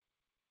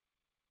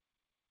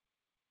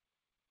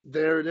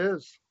There it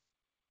is.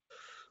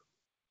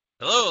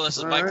 Hello, this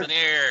is All Mike right.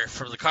 Lanier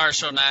from the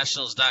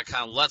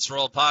CarShowNationals.com Let's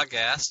Roll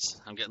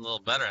podcast. I'm getting a little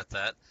better at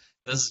that.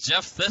 This is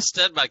Jeff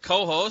Thisted, my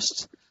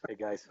co-host Hey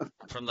guys.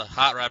 from the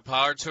Hot Rod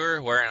Power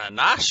Tour, wearing a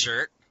NOS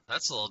shirt.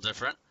 That's a little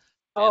different.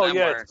 Oh I'm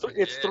yeah, wearing,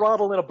 it's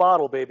throttle in a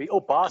bottle, baby. Oh,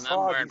 Boss and I'm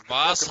Hog. wearing He's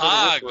Boss working for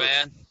the Hog, Woodworks.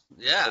 man.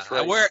 Yeah, That's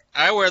right.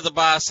 I wear the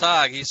Boss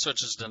Hog. He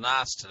switches to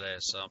NOS today.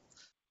 So,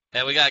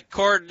 and we got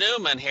Cord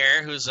Newman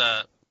here, who's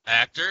a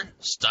actor,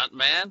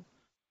 stuntman,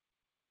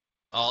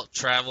 all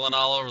traveling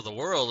all over the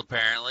world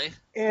apparently.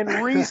 And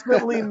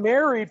recently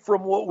married,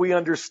 from what we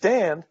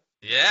understand.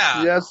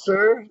 Yeah. Yes,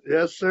 sir.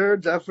 Yes, sir.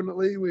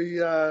 Definitely. We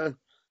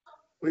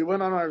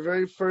went on our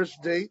very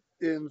first date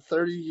in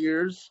 30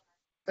 years,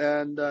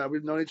 and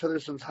we've known each other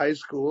since high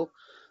school.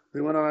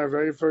 We went on our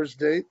very first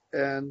date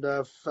and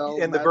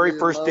fell And the very madly in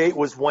first love date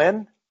was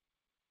when?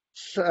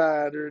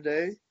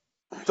 Saturday.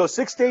 So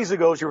 6 days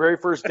ago was your very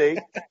first date.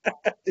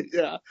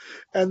 Yeah.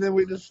 And then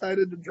we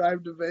decided to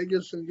drive to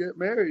Vegas and get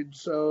married.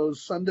 So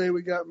Sunday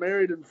we got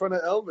married in front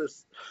of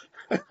Elvis.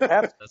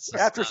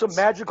 After some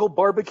magical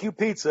barbecue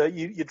pizza,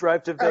 you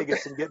drive to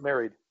Vegas and get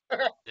married.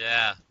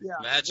 Yeah, Yeah,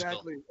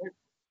 magical.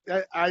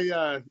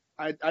 exactly.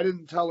 I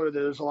didn't tell her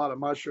there's a lot of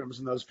mushrooms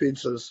in those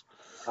pizzas.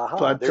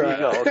 But there you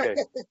go. Okay.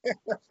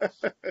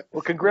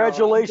 Well,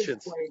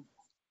 congratulations. No,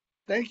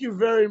 thank you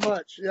very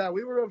much. Yeah,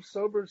 we were of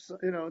sober,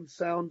 and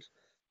sound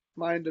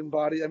mind and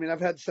body. I mean,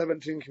 I've had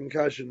 17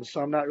 concussions, so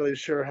I'm not really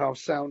sure how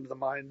sound the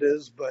mind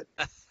is, but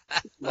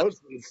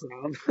mostly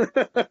sound.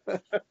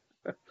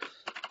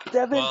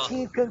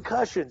 17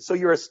 concussions. So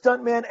you're a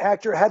stuntman,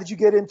 actor. How did you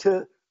get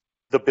into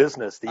the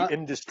business, the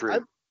industry?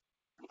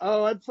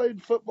 I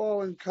played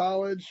football in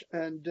college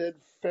and did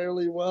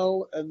fairly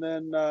well, and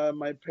then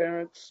my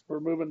parents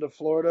were moving to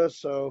Florida,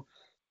 so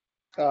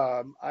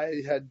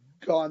I had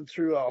gone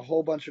through a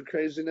whole bunch of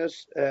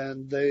craziness,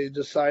 and they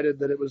decided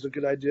that it was a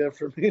good idea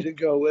for me to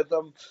go with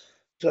them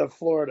to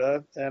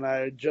Florida, and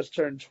I just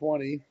turned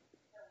 20.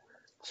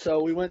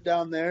 So we went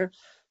down there,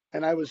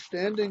 and I was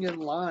standing in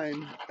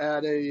line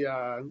at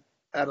a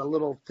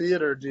little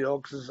theater deal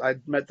because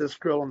I'd met this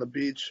girl on the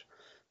beach.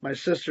 My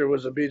sister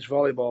was a beach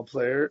volleyball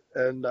player,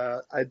 and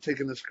I'd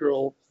taken this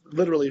girl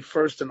literally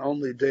first and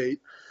only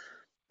date.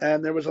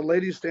 And there was a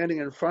lady standing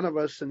in front of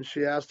us, and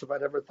she asked if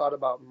I'd ever thought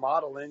about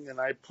modeling, and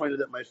I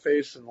pointed at my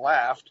face and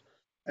laughed.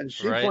 And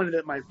she pointed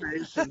at my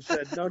face and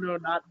said, no,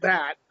 not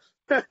that.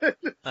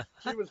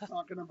 She was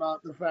talking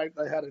about the fact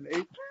I had an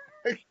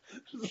 8-pack.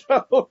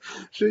 So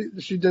she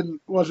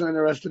wasn't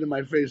interested in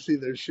my face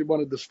either. She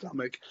wanted the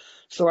stomach.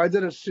 So I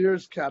did a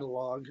Sears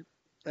catalog,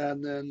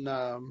 and then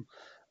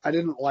I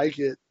didn't like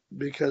it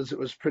because it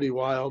was pretty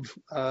wild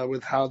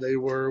with how they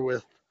were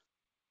with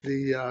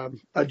the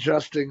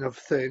adjusting of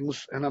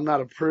things. And I'm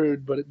not a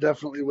prude, but it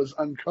definitely was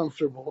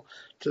uncomfortable,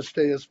 to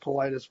stay as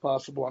polite as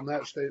possible on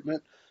that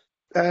statement.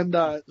 And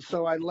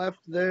so I left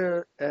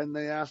there, and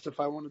they asked if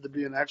I wanted to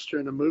be an extra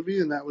in a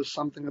movie, and that was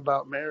Something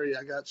About Mary.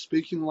 I got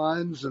speaking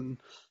lines and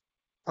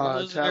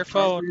losing your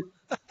phone.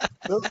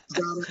 Nope,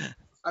 got it.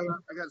 I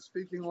got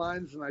speaking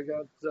lines, and I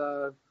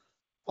got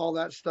all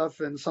that stuff,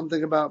 and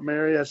Something About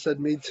Mary. I said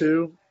me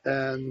too,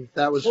 and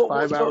that was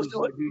 5 hours.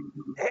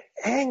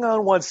 Hang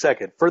on one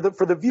second. For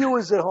the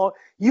viewers at home,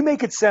 you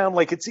make it sound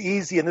like it's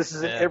easy and this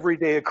is an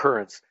everyday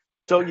occurrence.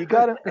 So you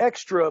got an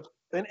extra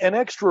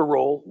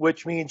role,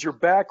 which means your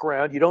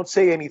background. You don't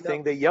say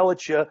anything. Yep. They yell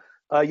at you.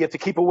 You have to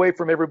keep away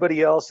from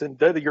everybody else, and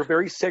you're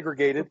very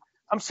segregated.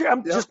 I'm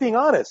just being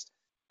honest.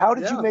 How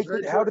did you make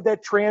it? How did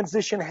that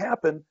transition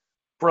happen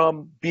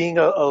from being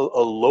a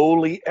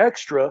lowly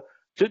extra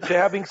to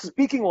having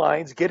speaking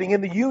lines, getting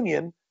in the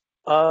union?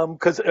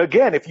 Because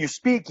again, if you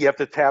speak, you have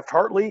to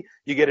Taft-Hartley.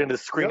 You get into the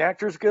Screen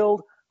Actors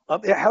Guild.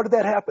 How did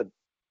that happen?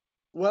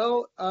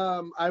 Well,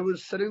 I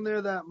was sitting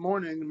there that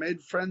morning,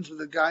 made friends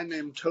with a guy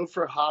named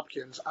Topher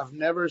Hopkins. I've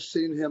never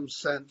seen him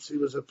since. He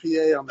was a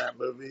PA on that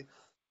movie.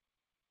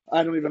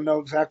 I don't even know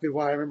exactly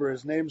why I remember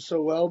his name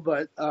so well,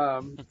 but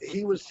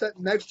he was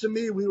sitting next to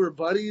me. We were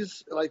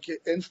buddies, like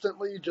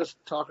instantly, just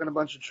talking a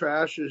bunch of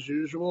trash as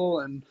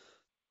usual. And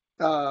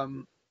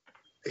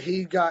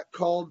he got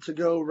called to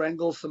go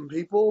wrangle some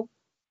people.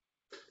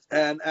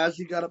 And as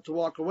he got up to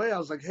walk away, I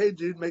was like, hey,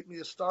 dude, make me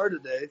a star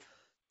today.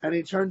 And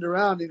he turned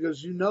around, he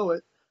goes, you know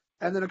it.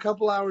 And then a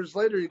couple hours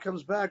later, he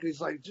comes back, and he's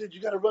like, dude,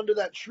 you got to run to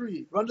that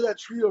tree. Run to that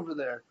tree over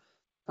there.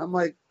 I'm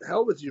like,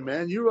 hell with you,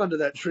 man. You run to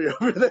that tree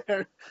over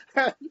there.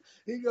 And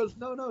he goes,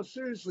 no,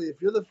 seriously,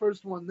 if you're the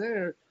first one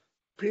there,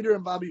 Peter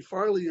and Bobby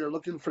Farley are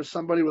looking for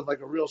somebody with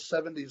like a real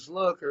 70s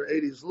look or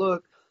 80s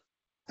look,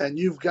 and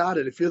you've got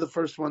it. If you're the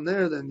first one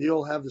there, then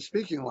you'll have the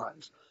speaking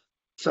lines.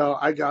 So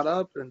I got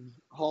up and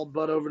hauled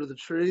butt over to the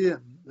tree,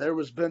 and there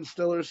was Ben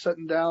Stiller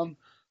sitting down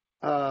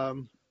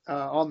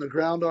on the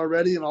ground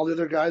already, and all the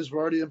other guys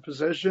were already in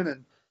position,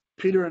 and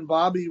Peter and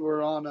Bobby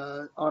were on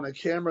a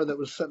camera that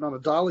was sitting on a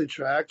dolly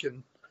track,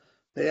 and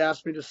they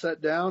asked me to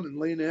sit down and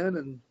lean in,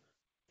 and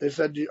they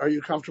said, are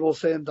you comfortable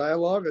saying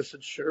dialogue? I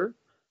said, sure.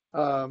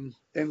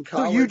 In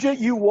college. So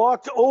you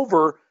walked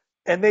over,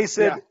 and they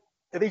said,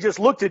 And they just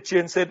looked at you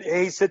and said,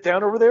 "Hey, sit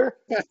down over there."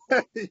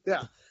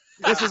 Yeah.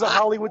 This is a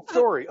Hollywood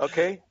story,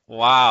 okay?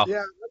 Wow.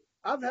 Yeah,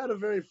 I've had a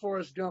very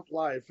Forrest Gump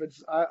life.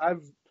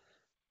 I've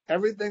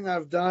everything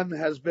I've done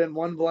has been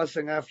one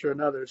blessing after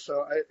another.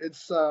 So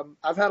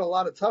I've had a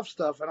lot of tough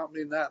stuff. I don't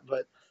mean that,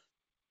 but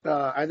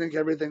I think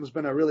everything's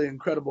been a really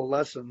incredible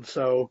lesson.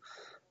 So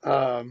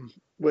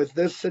with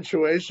this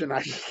situation,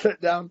 I just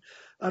sat down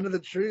under the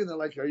tree and they're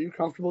like, "Are you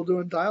comfortable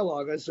doing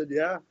dialogue?" I said,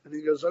 "Yeah." And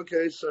he goes,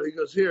 "Okay." So he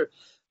goes, "Here,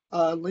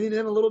 lean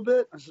in a little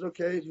bit." I said,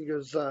 "Okay." And he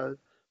goes,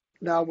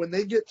 "Now when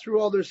they get through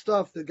all their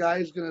stuff, the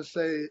guy's gonna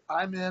say,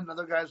 'I'm in,'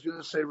 another guy's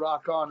gonna say,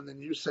 'Rock on,' and then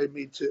you say,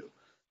 'Me too.'"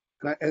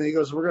 And he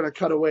goes, "We're gonna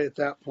cut away at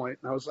that point."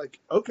 And I was like,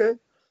 "Okay."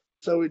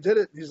 So we did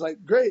it. He's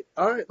like, "Great.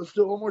 All right, let's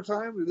do it one more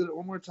time." We did it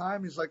one more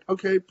time. He's like,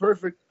 "Okay,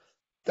 perfect."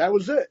 That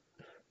was it.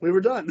 We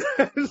were done.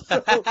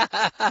 So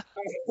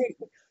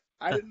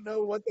I didn't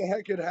know what the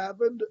heck had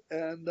happened,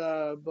 and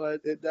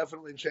but it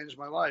definitely changed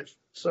my life.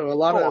 So a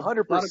lot Oh, of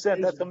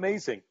 100%. That's crazy.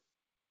 amazing.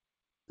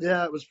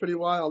 Yeah, it was pretty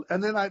wild.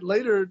 And then I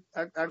later,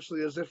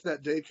 actually, as if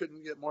that day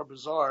couldn't get more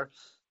bizarre,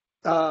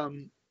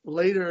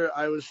 later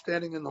I was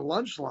standing in the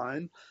lunch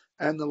line,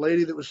 and the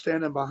lady that was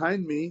standing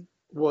behind me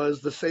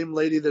was the same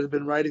lady that had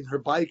been riding her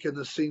bike in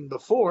the scene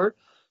before,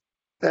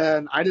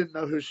 and I didn't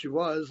know who she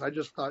was. I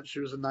just thought she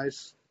was a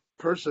nice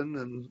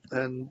person,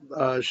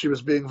 and she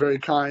was being very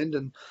kind,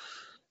 and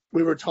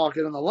we were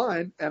talking on the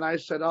line, and I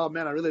said, "Oh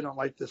man, I really don't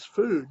like this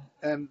food,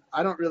 and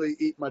I don't really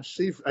eat much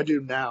seafood. I do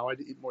now. I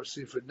eat more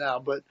seafood now,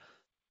 but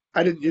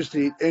I didn't used to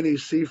eat any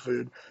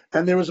seafood."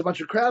 And there was a bunch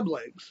of crab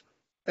legs,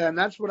 and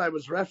that's what I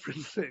was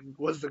referencing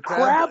was the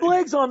crab Crab legs.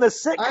 legs on the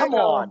set? I Come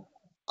know, on.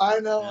 I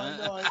know.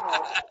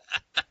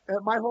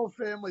 And my whole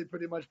family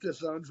pretty much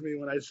disowns me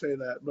when I say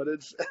that, but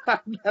it's I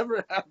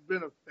never have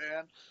been a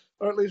fan,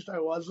 or at least I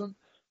wasn't.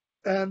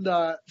 And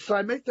so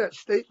I make that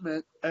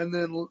statement, and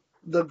then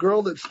the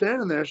girl that's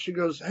standing there, she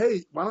goes,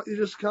 "Hey, why don't you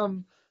just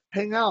come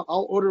hang out?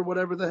 I'll order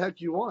whatever the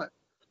heck you want."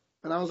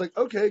 And I was like,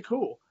 "Okay,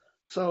 cool."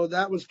 So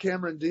that was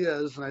Cameron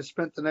Diaz, and I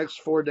spent the next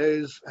 4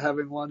 days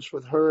having lunch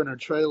with her in her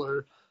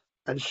trailer,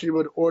 and she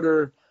would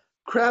order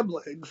crab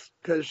legs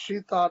because she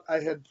thought I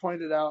had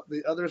pointed out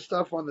the other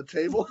stuff on the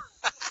table.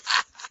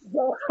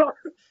 So,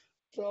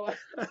 so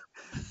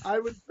I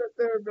would sit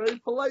there very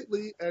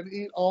politely and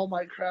eat all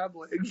my crab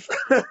legs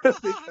Oh,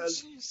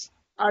 because jeez.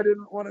 I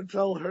didn't want to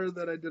tell her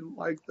that I didn't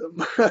like them.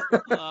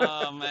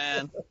 Oh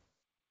man.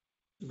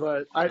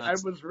 But I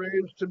That's was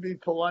raised to be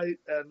polite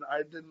and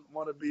I didn't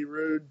want to be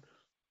rude.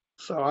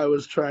 So I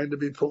was trying to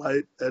be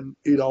polite and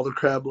eat all the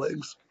crab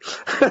legs.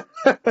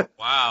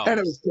 wow. And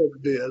it was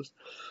Cameron Diaz.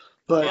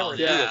 But Well, Cameron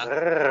yeah,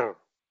 Diaz.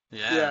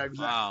 yeah, yeah.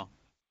 exactly. Wow.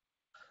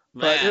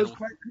 But it was Man,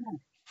 quite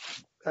cool.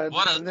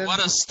 And then,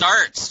 what a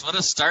start. What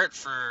a start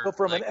for So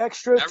from an like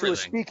extra to a everything.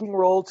 speaking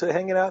role to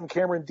hanging out in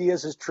Cameron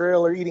Diaz's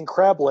trailer eating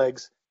crab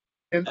legs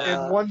in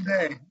uh, one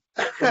day.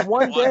 in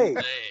one One day.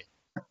 day.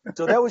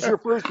 So that was your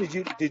first.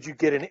 Did you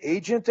get an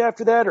agent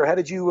after that, or how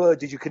did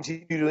you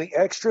continue doing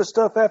extra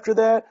stuff after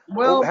that, or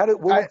Well,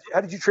 I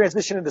how did you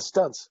transition into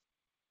stunts?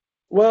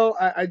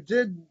 I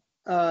did.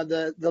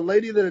 The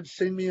lady that had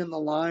seen me in the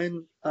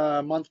line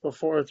a month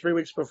before, 3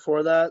 weeks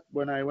before that,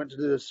 when I went to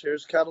do the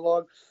Sears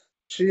catalog,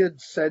 she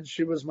had said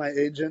she was my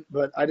agent,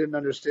 but I didn't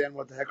understand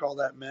what the heck all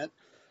that meant,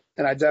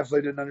 and I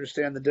definitely didn't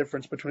understand the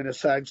difference between a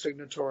SAG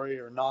signatory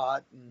or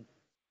not. And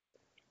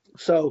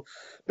so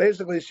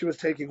basically, she was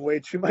taking way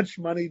too much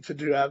money to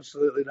do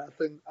absolutely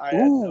nothing. I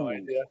had no Ooh,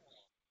 idea,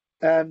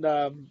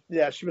 and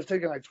yeah, she was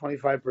taking like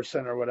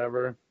 25% or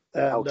whatever,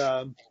 and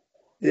ouch.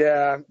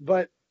 yeah,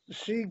 but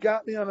she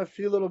got me on a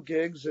few little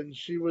gigs, and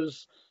she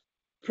was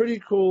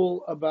pretty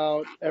cool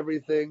about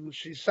everything.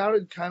 She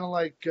sounded kind of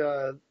like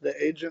the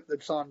agent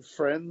that's on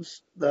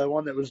Friends, the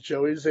one that was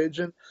Joey's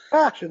agent.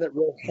 Ah, She had that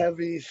real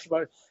heavy,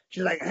 smart.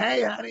 She's like,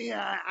 "Hey, honey,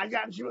 I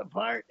got you a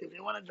part if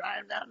you want to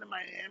drive down to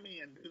Miami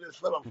and do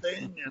this little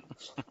thing."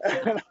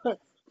 And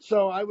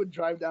so I would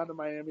drive down to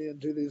Miami and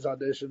do these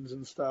auditions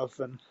and stuff.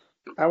 And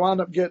I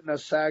wound up getting a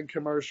SAG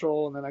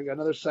commercial, and then I got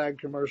another SAG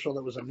commercial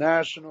that was a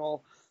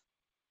national.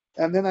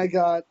 And then I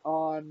got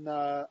on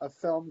a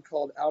film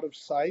called Out of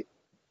Sight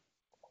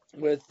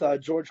with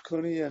George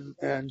Clooney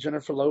and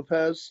Jennifer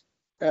Lopez,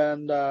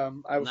 and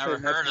I would say Never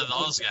heard of Metro.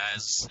 those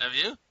guys. Have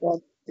you?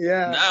 Well,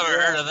 yeah,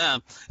 Never heard yeah, of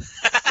them.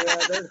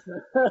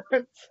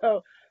 yeah.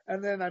 So,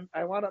 and then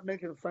I wound up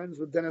making friends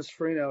with Dennis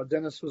Farina.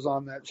 Dennis was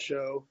on that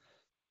show,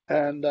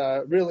 and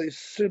really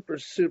super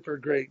super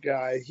great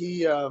guy.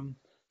 He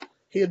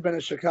had been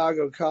a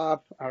Chicago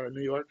cop or a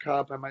New York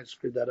cop. I might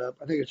screw that up.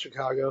 I think it's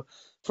Chicago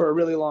for a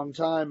really long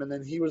time. And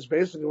then he was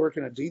basically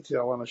working a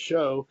detail on a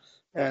show,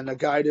 and a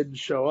guy didn't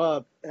show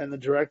up, and the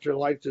director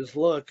liked his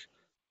look.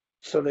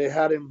 So they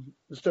had him,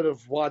 instead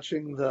of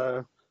watching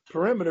the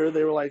perimeter,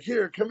 they were like,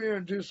 "Here, come here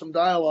and do some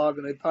dialogue."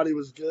 And they thought he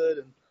was good.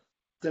 And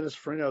Dennis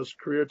Farina's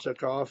career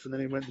took off, and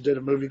then he went and did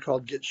a movie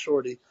called Get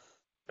Shorty.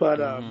 But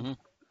Hmm.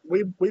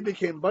 we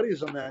became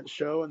buddies on that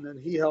show, and then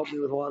he helped me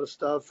with a lot of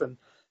stuff, and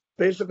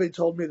basically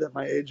told me that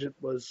my agent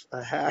was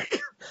a hack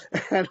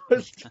and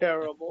was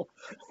terrible.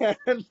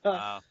 And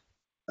Wow.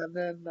 And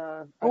then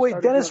Oh I wait,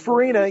 started Dennis doing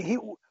Farina, movies.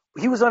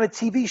 he was on a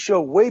TV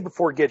show way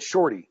before Get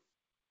Shorty.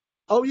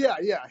 Oh yeah,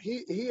 yeah.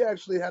 He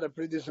actually had a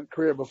pretty decent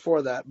career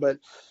before that, but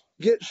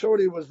Get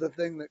Shorty was the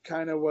thing that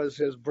kind of was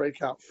his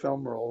breakout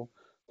film role,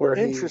 where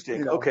he,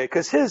 Interesting. Okay,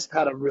 because his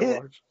had a real his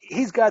large.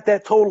 he's got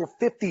that total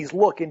 '50s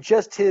look, and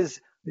just his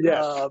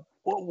Yes,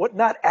 what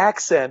not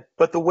accent,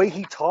 but the way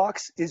he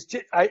talks is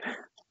just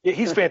yeah,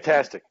 he's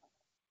fantastic.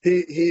 he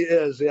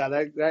is. Yeah,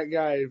 that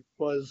guy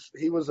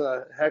was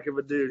a heck of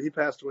a dude. He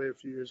passed away a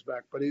few years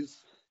back, but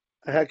he's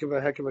a heck of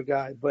a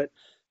guy. But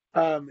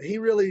he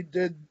really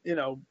did.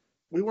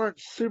 We weren't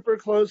super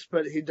close,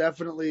 but he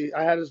definitely.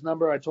 I had his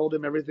number. I told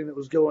him everything that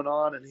was going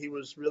on, and he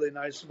was really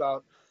nice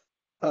about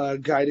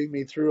guiding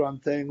me through on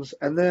things.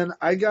 And then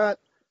I got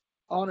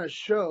on a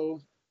show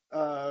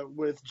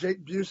with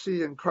Jake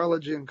Busey and Carla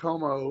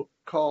Giancomo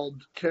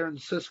called Karen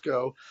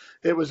Cisco.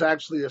 It was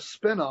actually a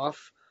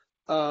spinoff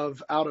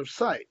of Out of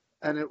Sight,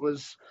 and it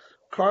was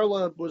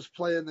Carla was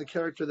playing the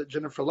character that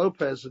Jennifer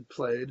Lopez had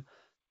played,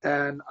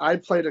 and I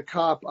played a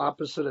cop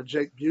opposite of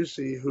Jake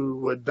Busey who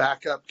would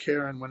back up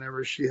Karen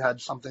whenever she had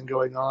something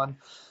going on.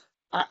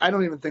 I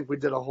don't even think we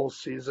did a whole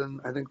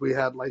season. I think we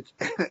had like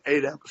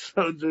 8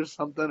 episodes or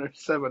something, or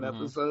 7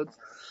 Mm-hmm. episodes.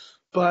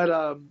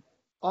 But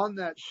on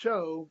that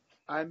show,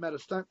 I met a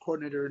stunt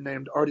coordinator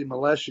named Artie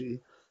Maleshi,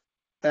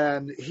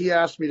 and he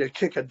asked me to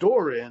kick a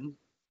door in,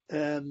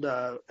 and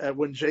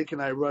when Jake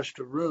and I rushed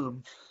a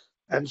room,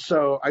 and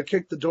so I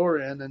kicked the door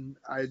in, and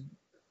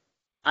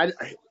I,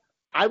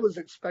 I was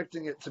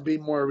expecting it to be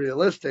more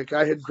realistic.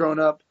 I had grown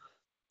up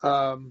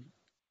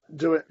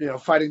doing,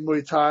 fighting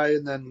Muay Thai,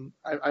 and then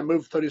I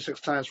moved 36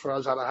 times before I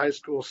was out of high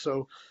school,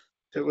 so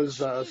it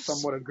was a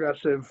somewhat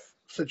aggressive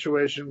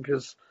situation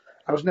because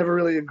I was never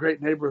really in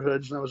great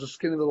neighborhoods, and I was a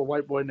skinny little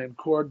white boy named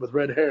Cord with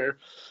red hair.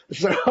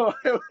 So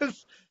it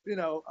was,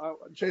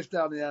 chase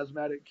down the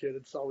asthmatic kid.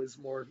 It's always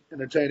more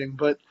entertaining.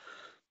 But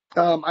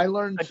I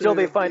learned Until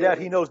they to find be out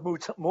able, he knows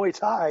Muay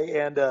Thai,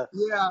 and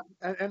yeah,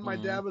 and my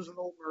Mm-hmm. dad was an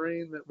old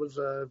Marine that was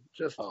a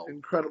just oh,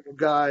 incredible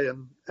guy,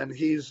 and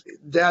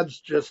dad's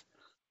just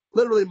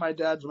literally my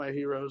dad's my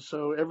hero.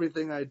 So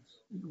everything I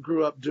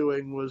grew up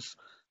doing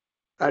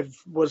I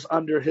was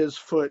under his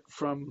foot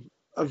from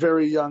a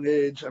very young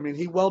age. I mean,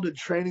 he welded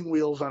training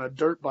wheels on a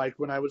dirt bike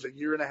when I was a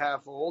year and a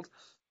half old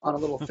on a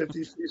little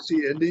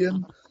 50cc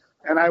Indian.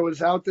 And I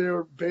was out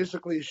there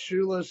basically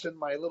shoeless in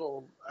my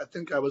little, I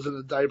think I was in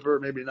a diaper,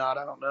 maybe not,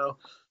 I don't know.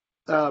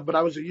 But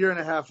I was a year and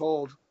a half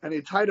old, and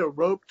he tied a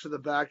rope to the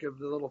back of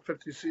the little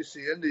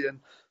 50cc Indian,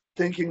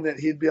 thinking that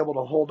he'd be able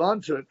to hold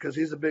on to it because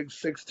he's a big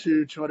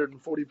 6'2",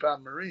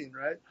 240-pound Marine,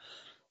 right?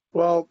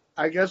 Well,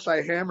 I guess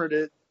I hammered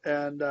it,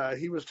 and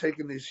he was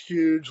taking these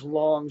huge,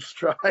 long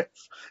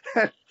strides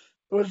and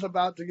was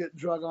about to get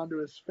drug onto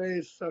his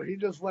face. So he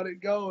just let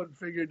it go and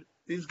figured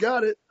he's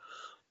got it.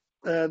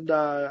 And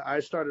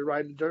I started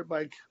riding a dirt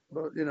bike,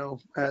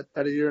 at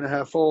a year and a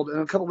half old.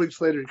 And a couple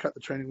weeks later, he cut the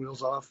training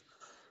wheels off.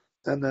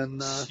 And then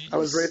Jeez.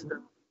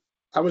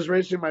 I was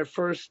racing my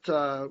first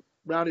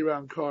roundy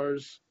round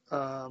cars.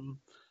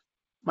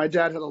 My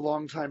dad had a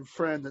longtime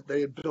friend that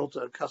they had built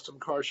a custom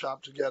car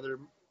shop together,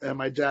 and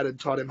my dad had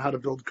taught him how to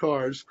build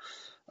cars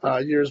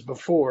years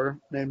before,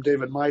 named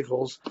David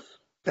Michaels,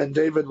 and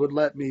David would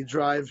let me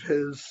drive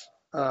his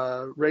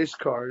race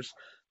cars.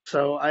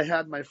 So I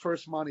had my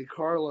first Monte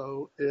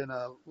Carlo in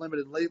a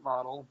limited late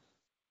model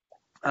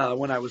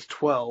when I was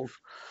 12.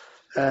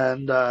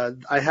 And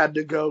I had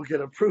to go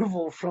get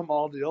approval from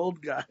all the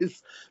old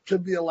guys to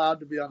be allowed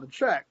to be on the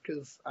track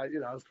because I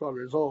was 12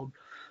 years old.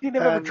 you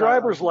didn't have a And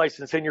driver's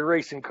license and you're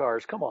racing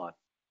cars. Come on.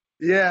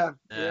 yeah,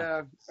 Yeah.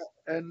 yeah.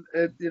 And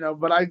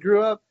but I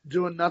grew up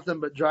doing nothing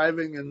but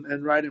driving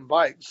and riding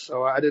bikes,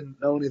 so I didn't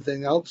know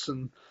anything else.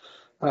 And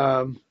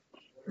um,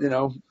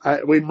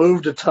 we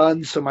moved a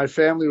ton, so my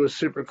family was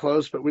super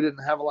close, but we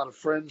didn't have a lot of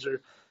friends,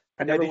 or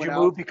I Now, never did went you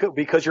out. move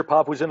because your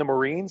pop was in the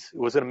Marines?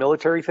 Was it a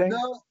military thing?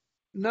 No,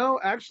 no,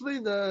 actually,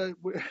 a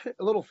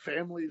little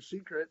family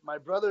secret. My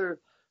brother,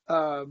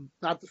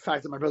 not the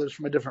fact that my brother's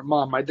from a different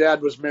mom. My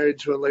dad was married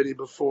to a lady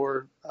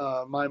before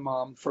my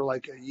mom for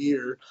like a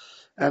year,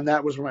 and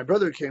that was where my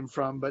brother came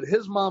from. But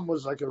his mom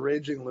was like a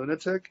raging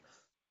lunatic,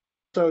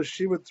 so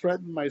she would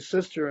threaten my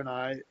sister and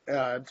I,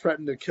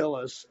 threaten to kill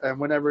us. And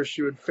whenever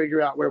she would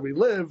figure out where we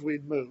lived,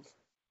 we'd move.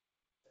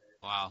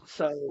 Wow.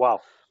 So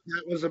Wow.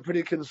 that was a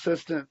pretty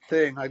consistent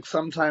thing. Like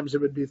sometimes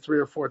it would be 3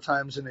 or 4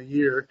 times in a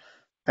year.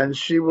 And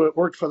she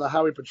worked for the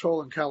Highway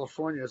Patrol in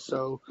California.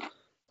 So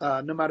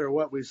no matter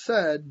what we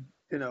said,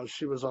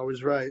 she was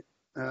always right.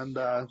 And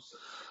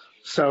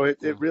so it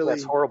That's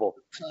really horrible.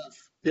 tough.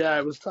 Yeah,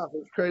 it was tough. It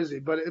was crazy,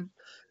 but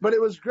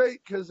it was great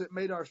because it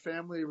made our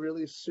family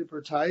really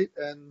super tight.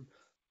 And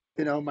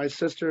my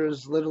sister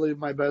is literally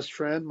my best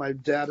friend. My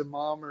dad and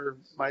mom are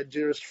my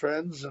dearest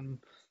friends, and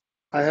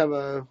I have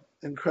a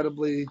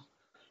incredibly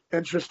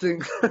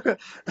interesting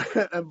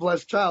and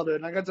blessed childhood.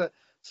 And I got to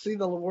see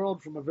the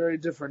world from a very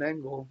different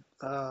angle.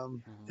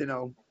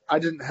 I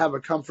didn't have a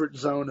comfort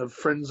zone of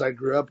friends I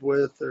grew up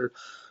with or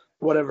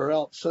whatever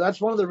else. So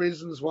that's one of the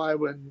reasons why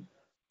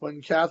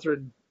when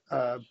Catherine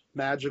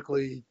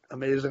magically,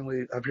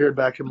 amazingly appeared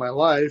back in my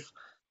life,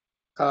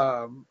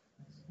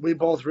 we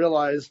both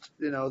realized,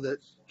 that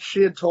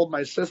she had told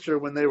my sister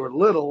when they were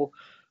little,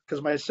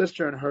 because my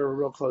sister and her were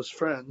real close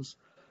friends,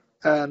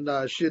 and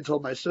she had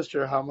told my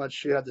sister how much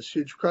she had this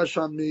huge crush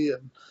on me,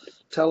 and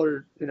tell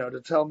her,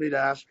 to tell me to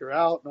ask her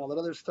out and all that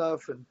other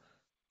stuff. And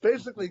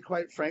basically,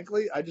 quite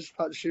frankly, I just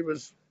thought she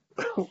was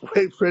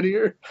way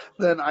prettier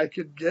than I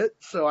could get,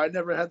 so I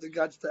never had the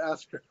guts to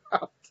ask her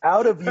out.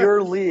 Out of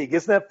your league.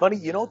 Isn't that funny?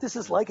 You know what this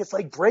is like? It's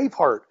like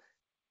Braveheart.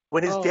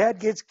 When his dad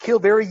gets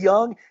killed very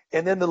young,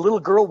 and then the little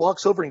girl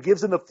walks over and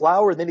gives him the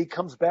flower, and then he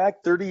comes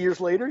back 30 years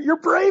later, you're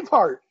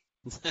Braveheart.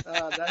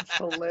 That's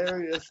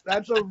hilarious.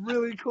 That's a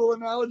really cool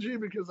analogy,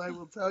 because I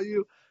will tell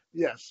you,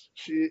 yes,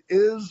 she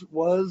is,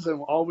 was, and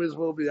always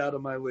will be out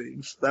of my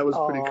leagues. That was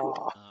pretty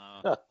cool.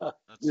 That's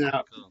really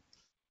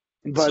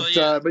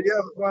cool. But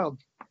yeah, wild.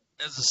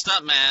 As a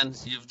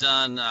stuntman, you've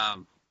done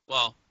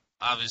well.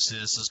 Obviously,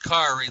 this is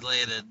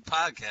car-related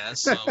podcast,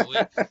 so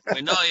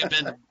we know you've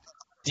been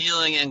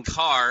dealing in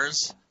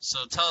cars.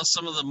 So tell us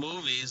some of the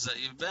movies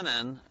that you've been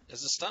in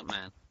as a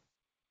stuntman.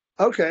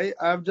 Okay,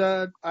 I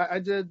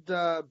did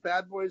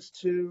Bad Boys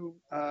 2,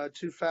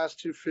 Too Fast,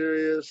 Too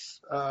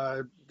Furious.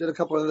 Did a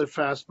couple of other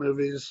fast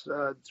movies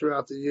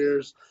throughout the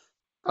years.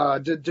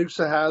 Did Dukes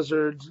of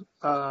Hazzard.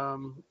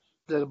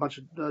 Did a bunch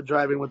of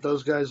driving with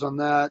those guys on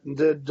that, and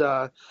did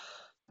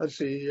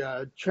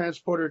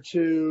Transporter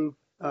 2.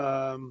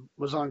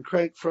 Was on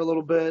Crank for a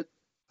little bit.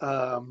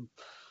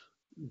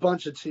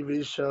 Bunch of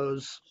TV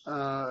shows.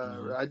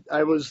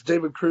 I was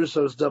David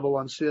Crusoe's double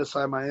on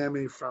CSI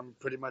Miami from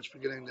pretty much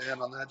beginning to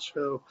end on that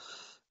show.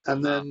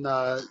 And then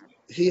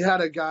he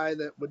had a guy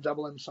that would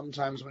double him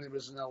sometimes when he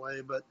was in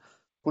LA, but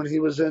when he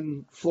was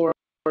in Florida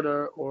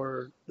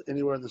or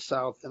anywhere in the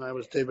South, then I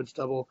was David's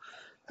double.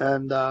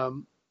 And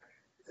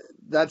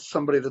that's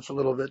somebody that's a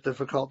little bit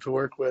difficult to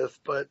work with,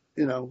 but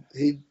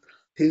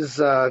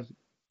he's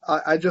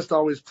I just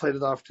always played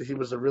it off to he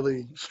was a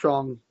really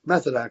strong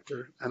method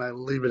actor, and I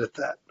leave it at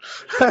that.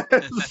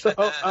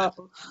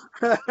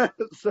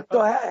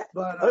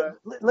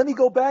 Let me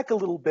go back a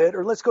little bit,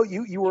 or let's go.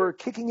 You were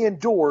kicking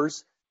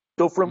indoors,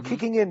 so from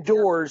kicking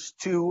indoors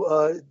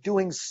to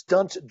doing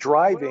stunt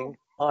driving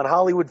on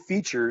Hollywood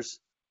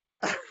features.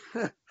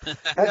 How'd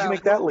you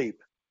make that leap?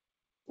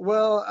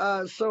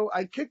 Well, so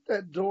I kicked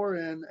that door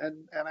in,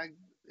 and I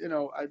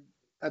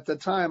at the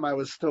time I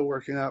was still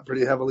working out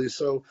pretty heavily,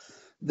 so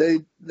they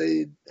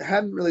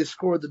hadn't really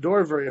scored the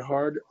door very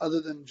hard, other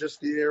than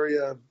just the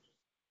area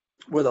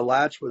where the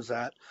latch was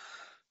at.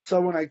 So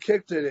when I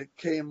kicked it, it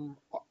came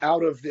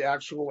out of the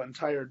actual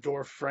entire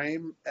door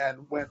frame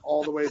and went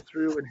all the way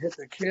through and hit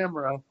the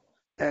camera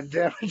and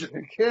damaged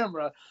the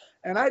camera.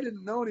 And I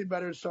didn't know any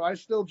better, so I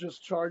still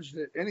just charged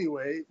it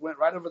anyway, went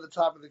right over the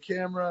top of the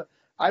camera.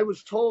 I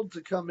was told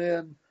to come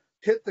in,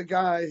 hit the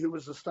guy who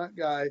was the stunt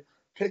guy,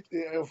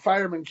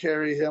 fireman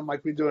carry him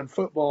like we do in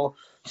football.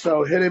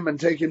 So hit him and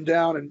take him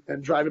down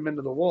and drive him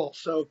into the wall.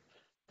 So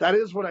that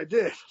is what I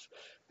did.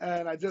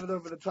 And I did it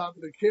over the top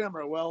of the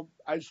camera. Well,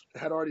 I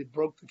had already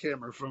broke the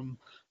camera from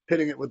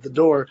hitting it with the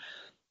door.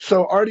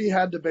 So Artie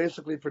had to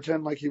basically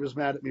pretend like he was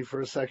mad at me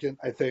for a second,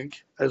 I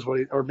think,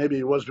 or maybe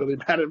he was really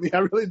mad at me. I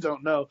really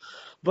don't know.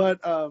 But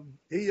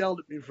he yelled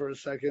at me for a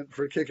second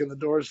for kicking the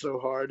door so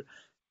hard.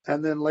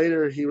 And then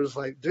later he was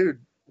like, dude,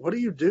 what do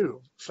you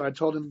do? So I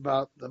told him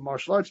about the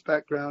martial arts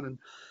background,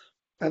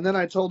 and then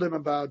I told him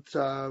about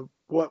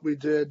what we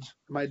did.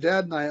 My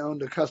dad and I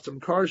owned a custom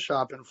car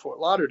shop in Fort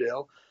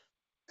Lauderdale,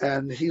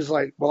 and he's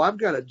like, well, I've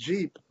got a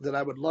Jeep that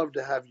I would love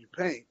to have you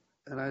paint.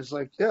 And I was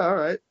like, yeah, all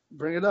right,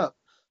 bring it up.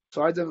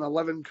 So I did an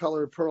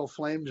 11-color pearl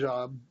flame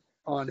job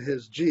on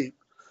his Jeep,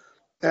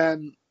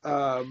 and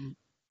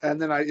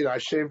then I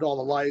shaved all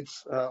the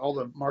lights, all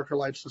the marker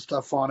lights and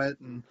stuff on it,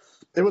 and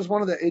it was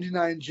one of the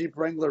 '89 Jeep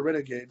Wrangler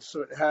Renegades,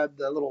 so it had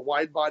the little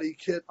wide body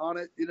kit on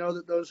it,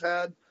 that those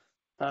had,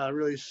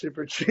 really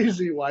super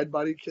cheesy wide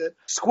body kit.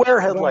 Square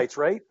headlights,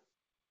 right?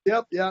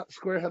 Yep, yeah,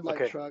 square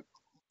headlight truck,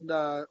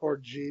 or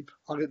Jeep.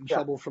 I'll get in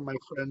trouble from my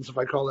friends if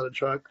I call it a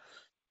truck.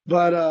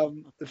 But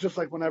it's just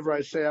like whenever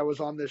I say I was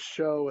on this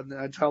show, and then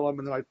I tell them,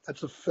 and they're like,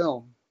 "That's a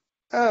film."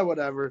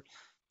 Whatever.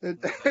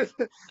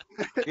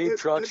 Jeep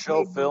truck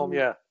show film,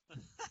 yeah.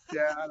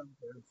 Yeah, I don't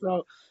care.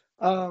 So.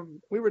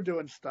 We were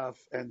doing stuff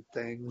and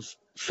things.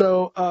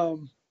 So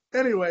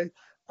anyway,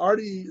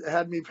 Artie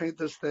had me paint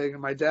this thing,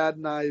 and my dad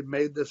and I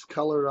made this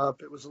color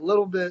up. It was a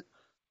little bit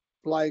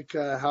like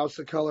House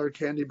of Color,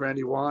 Candy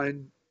Brandy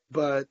Wine,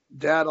 but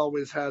Dad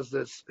always has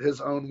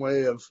his own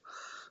way of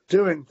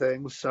doing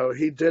things. So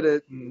he did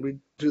it, and we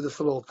do this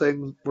little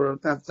thing where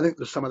I think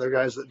there's some other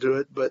guys that do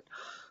it, but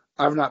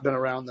I've not been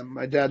around them.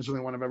 My dad's the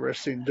only one I've ever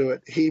seen do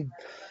it. He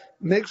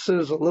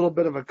mixes a little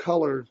bit of a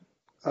color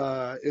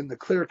in the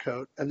clear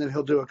coat, and then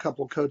he'll do a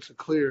couple coats of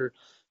clear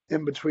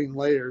in between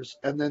layers,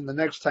 and then the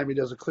next time he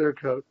does a clear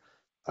coat,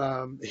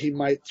 he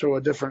might throw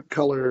a different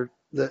color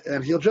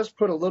and he'll just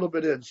put a little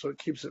bit in, so it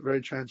keeps it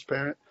very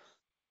transparent.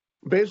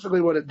 Basically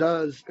what it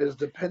does is,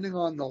 depending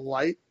on the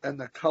light and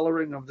the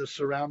coloring of the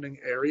surrounding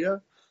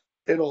area,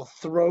 it'll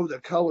throw the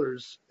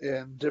colors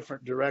in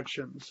different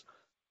directions,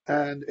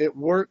 and it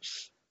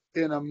works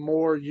in a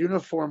more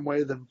uniform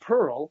way than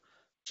Pearl.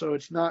 So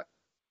it's not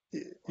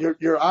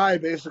your eye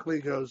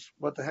basically goes,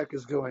 what the heck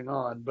is going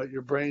on? But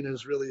your brain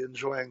is really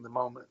enjoying the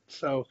moment.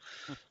 So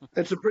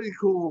it's a pretty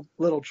cool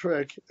little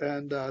trick.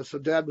 And so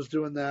Dad was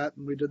doing that,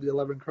 and we did the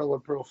 11 color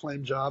Pearl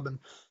Flame job. And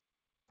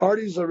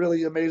Artie's a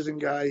really amazing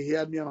guy. He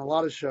had me on a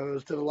lot of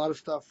shows, did a lot of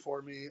stuff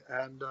for me,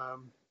 and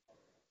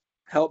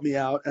helped me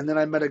out. And then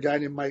I met a guy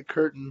named Mike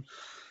Curtin,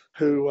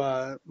 who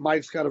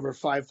Mike's got over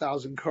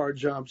 5,000 car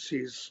jumps.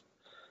 He's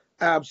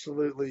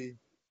absolutely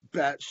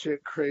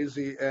batshit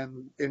crazy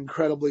and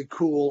incredibly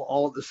cool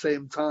all at the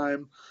same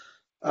time.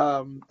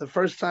 The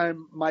first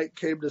time Mike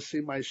came to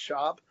see my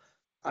shop,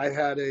 I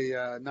had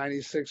a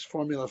 96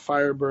 Formula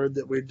Firebird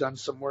that we'd done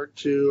some work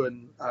to,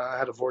 and I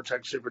had a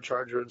Vortex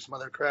supercharger and some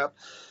other crap.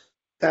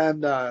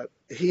 And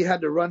he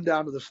had to run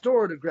down to the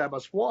store to grab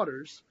us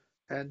waters.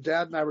 And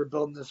Dad and I were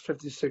building this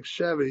 56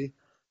 Chevy.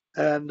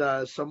 And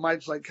so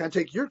Mike's like, can I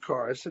take your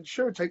car? I said,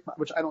 sure, take mine,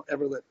 which I don't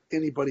ever let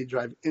anybody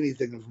drive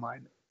anything of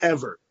mine,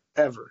 ever,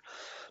 ever.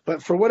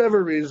 But for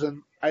whatever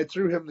reason, I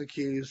threw him the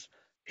keys.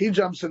 He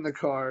jumps in the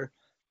car.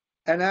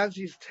 And as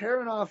he's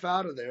tearing off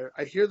out of there,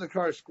 I hear the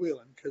car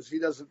squealing because he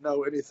doesn't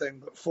know anything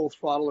but full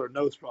throttle or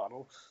no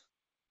throttle.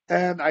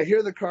 And I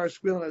hear the car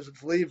squealing as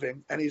it's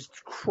leaving, and he's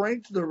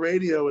cranked the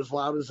radio as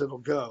loud as it'll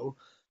go.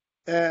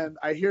 And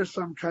I hear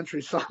some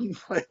country song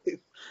playing.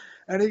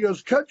 And he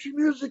goes, country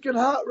music and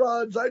hot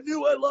rods. I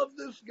knew I loved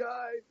this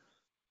guy.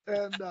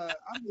 And I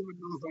don't even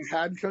know if I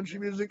had country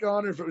music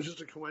on or if it was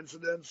just a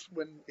coincidence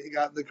when he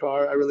got in the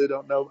car. I really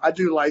don't know. I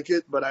do like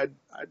it, but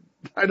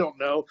I don't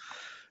know.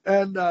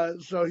 And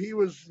so he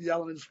was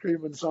yelling and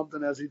screaming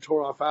something as he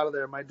tore off out of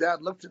there. My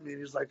dad looked at me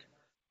and he's like,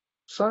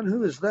 son,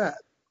 who is that?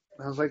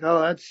 And I was like,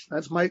 oh,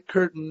 that's Mike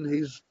Curtin.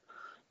 He's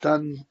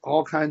done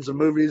all kinds of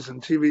movies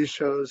and TV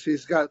shows.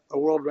 He's got a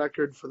world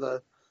record for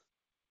the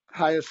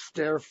highest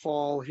stair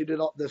fall. He did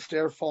the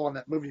stair fall in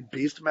that movie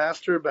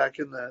Beastmaster back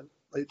in the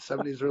late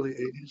 70s, early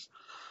 80s.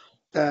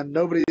 And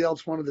nobody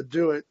else wanted to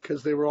do it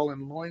because they were all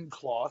in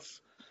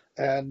loincloths.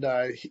 And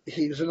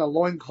he's in a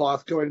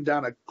loincloth going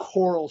down a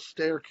coral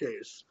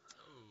staircase.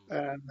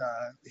 And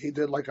he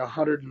did like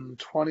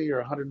 120 or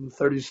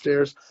 130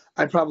 stairs.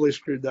 I probably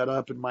screwed that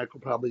up, and Mike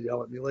will probably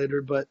yell at me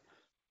later. But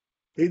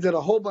he did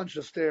a whole bunch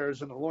of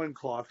stairs in a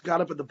loincloth,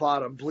 got up at the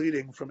bottom,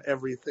 bleeding from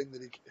everything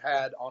that he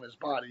had on his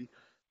body.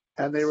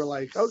 And they were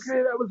like,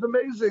 okay, that was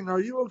amazing. Are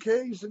you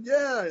okay? He said,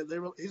 yeah.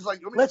 He's like,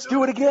 let's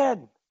do it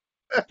again.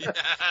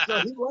 So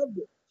he loved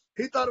it.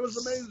 He thought it was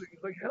amazing.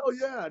 He's like, hell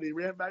yeah. And he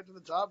ran back to the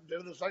top and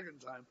did it a second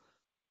time.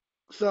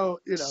 So,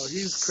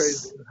 he's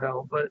crazy as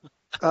hell. But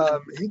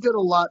he did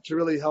a lot to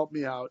really help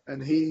me out.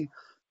 And he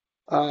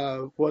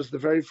was the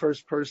very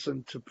first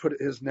person to put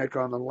his neck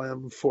on a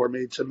limb for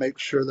me to make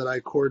sure that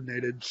I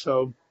coordinated.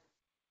 So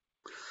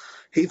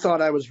he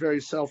thought I was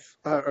very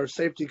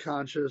safety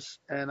conscious,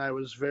 and I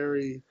was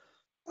very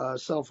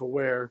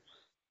self-aware.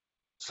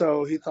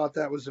 So he thought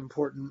that was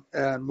important.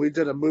 And we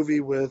did a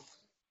movie with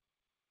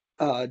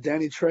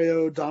Danny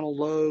Trejo, Donald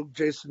Logue,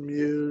 Jason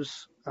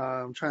Mewes.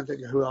 I'm trying to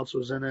think of who else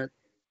was in it.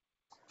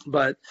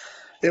 But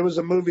it was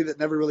a movie that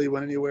never really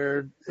went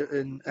anywhere.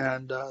 And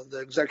the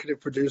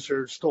executive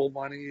producer stole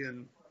money,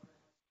 and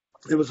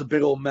it was a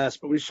big old mess.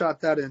 But we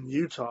shot that in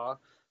Utah.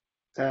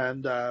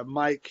 And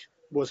Mike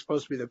was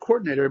supposed to be the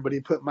coordinator, but he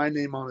put my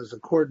name on as a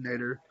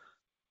coordinator.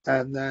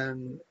 And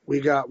then we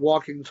got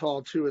Walking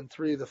Tall 2 and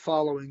 3 the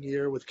following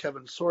year with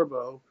Kevin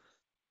Sorbo,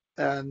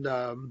 and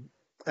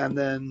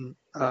then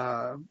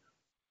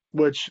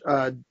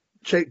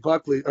Jake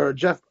Buckley or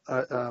Jeff.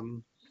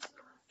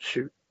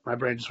 Shoot, my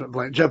brain just went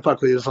blank. Jeff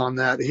Buckley is on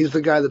that. He's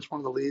the guy that's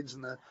one of the leads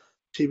in the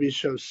TV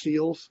show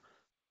Seals,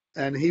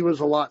 and he was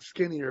a lot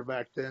skinnier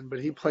back then, but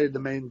he played the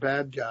main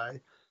bad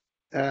guy.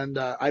 And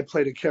I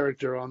played a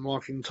character on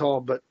Walking Tall,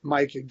 but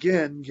Mike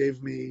again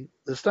gave me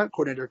the stunt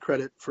coordinator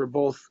credit for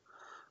both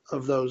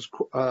of those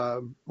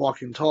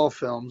Walking Tall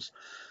films.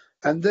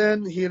 And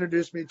then he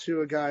introduced me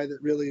to a guy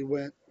that really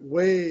went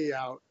way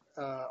out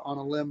on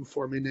a limb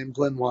for me named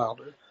Glenn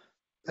Wilder.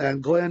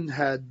 And Glenn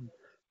had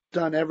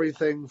done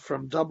everything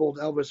from doubled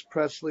Elvis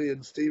Presley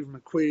and Steve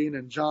McQueen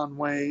and John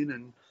Wayne.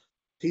 And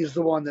he's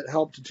the one that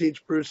helped to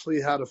teach Bruce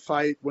Lee how to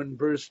fight when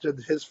Bruce did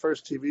his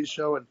first TV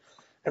show. And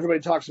everybody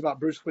talks about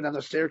Bruce going down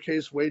the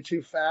staircase way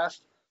too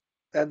fast,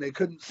 and they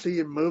couldn't see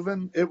him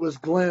moving. It was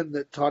Glenn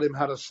that taught him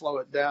how to slow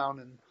it down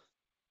and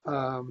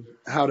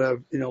how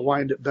to,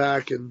 wind it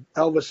back. And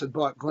Elvis had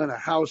bought Glenn a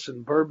house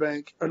in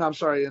Brentwood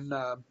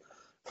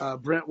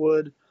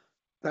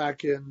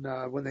back in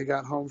when they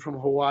got home from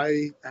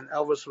Hawaii. And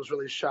Elvis was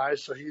really shy,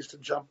 so he used to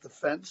jump the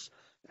fence,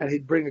 and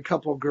he'd bring a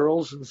couple of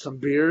girls and some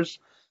beers,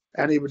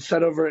 and he would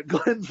sit over at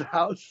Glenn's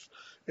house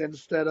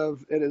instead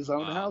of at his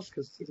own house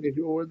because too many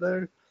people were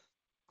there.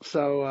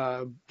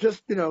 So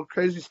just,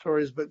 crazy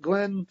stories. But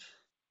Glenn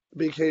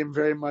became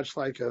very much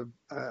like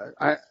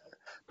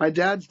my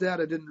dad's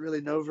dad I didn't really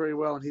know very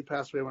well, and he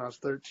passed away when I was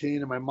 13.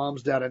 And my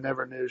mom's dad I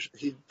never knew.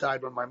 He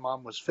died when my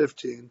mom was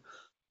 15.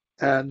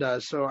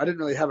 And so I didn't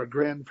really have a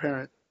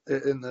grandparent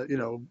in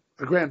the,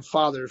 a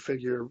grandfather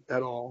figure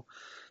at all.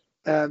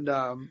 And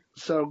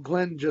so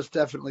Glenn just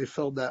definitely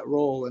filled that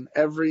role. And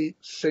every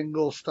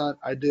single stunt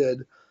I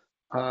did,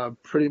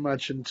 pretty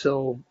much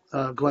until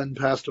Glenn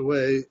passed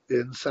away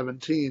in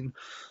 17,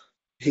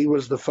 he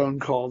was the phone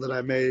call that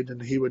I made, and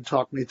he would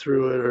talk me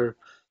through it, or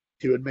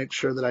he would make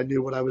sure that I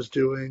knew what I was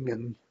doing.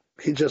 And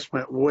he just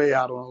went way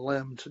out on a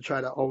limb to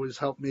try to always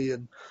help me,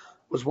 and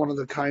was one of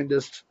the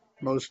kindest,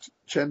 most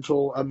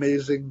gentle,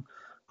 amazing,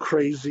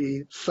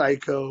 crazy,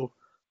 psycho,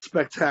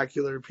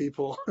 spectacular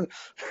people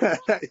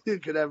that you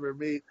could ever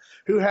meet,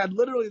 who had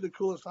literally the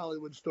coolest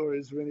Hollywood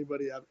stories of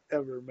anybody I've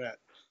ever met.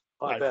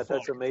 I bet.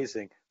 That's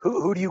amazing.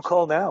 Who do you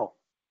call now?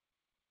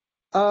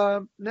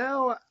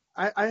 Now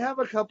I have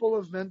a couple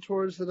of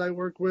mentors that I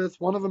work with.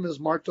 One of them is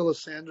Mark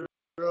D'Alessandro.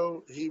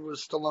 He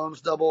was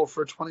Stallone's double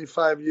for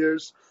 25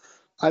 years.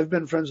 I've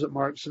been friends with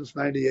Mark since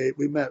 '98.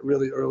 We met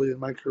really early in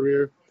my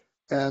career.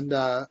 And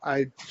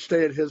I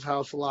stay at his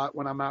house a lot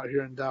when I'm out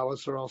here in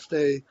Dallas, or I'll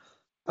stay,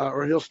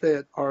 or he'll stay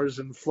at ours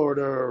in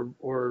Florida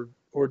or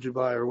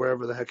Dubai or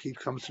wherever the heck he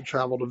comes to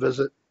travel to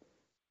visit.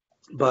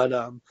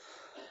 But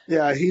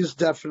yeah, he's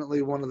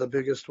definitely one of the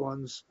biggest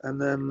ones. And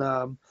then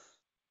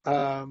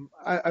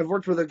I've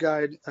worked with a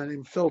guy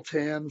named Phil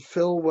Tan.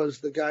 Phil was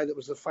the guy that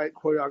was the fight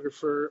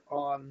choreographer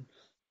on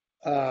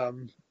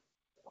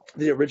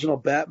the original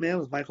Batman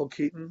with Michael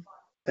Keaton.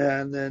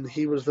 And then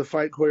he was the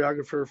fight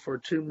choreographer for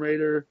Tomb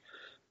Raider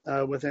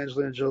with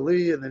Angelina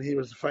Jolie. And then he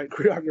was the fight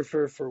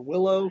choreographer for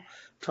Willow,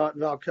 taught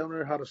Val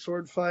Kilmer how to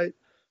sword fight.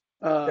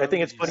 I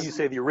think it's funny you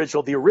say the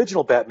original. The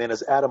original Batman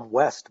is Adam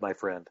West, my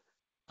friend.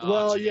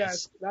 Well,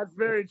 yes, that's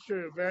very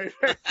true. Very,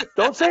 very true.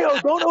 Don't say,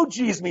 don't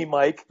geez me,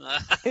 Mike.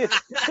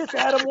 It's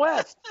Adam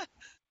West.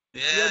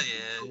 Yeah.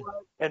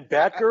 And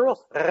Batgirl?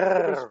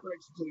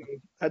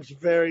 That's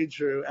very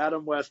true.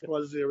 Adam West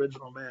was the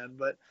original man,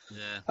 but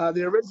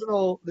the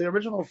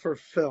original for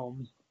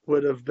film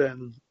would have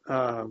been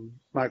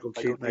Michael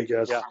Keaton, I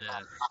guess. Yeah.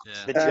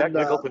 And Jack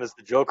Nicholson is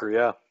the Joker,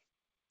 yeah.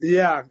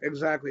 Yeah,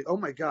 exactly. Oh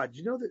my God,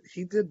 you know that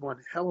he did one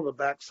hell of a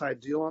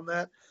backside deal on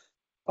that?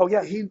 Oh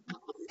yeah,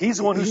 he's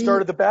the one who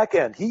started the back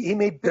end. He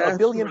made $1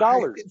 billion.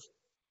 Right.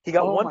 He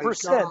got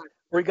 1%,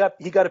 where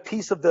he got a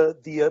piece of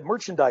the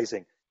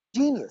merchandising.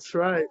 Genius. That's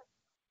right.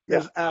 Yeah.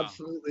 It's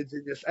absolutely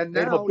genius. And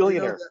made now him a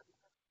billionaire.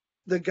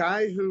 The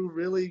guy who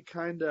really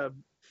kind of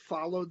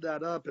followed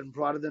that up and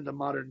brought it into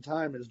modern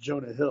time is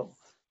Jonah Hill.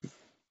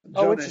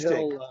 Jonah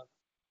Hill.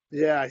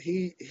 Yeah,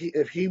 he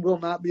if he will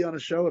not be on a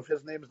show if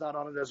his name's not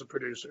on it as a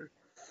producer,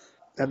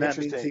 and that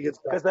means he gets.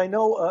 Because I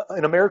know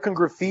in American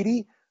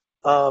Graffiti,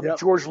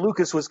 George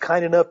Lucas was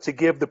kind enough to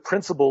give the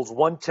principals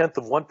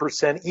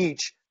 0.1%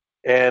 each,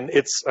 and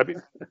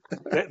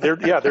they're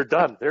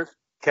done. They're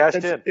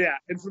cashed in. Yeah,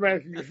 it's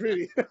American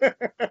Graffiti.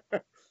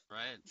 Right.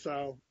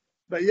 So,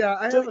 but yeah,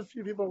 I have a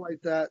few people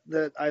like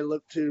that I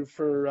look to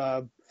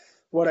for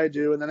what I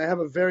do, and then I have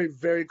a very,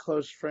 very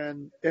close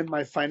friend in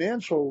my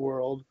financial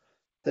world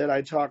that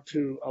I talk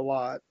to a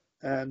lot,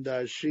 and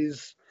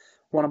she's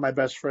one of my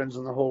best friends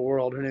in the whole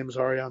world. Her name is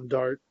Ariane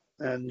Dart,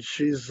 and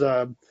she's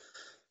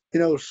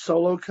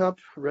Solo Cup,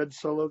 Red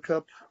Solo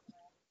Cup.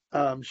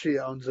 She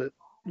owns it.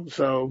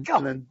 So,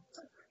 and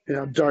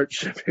then, Dart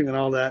Shipping and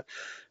all that.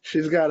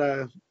 She's got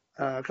a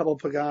couple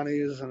of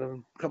Paganis and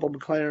a couple of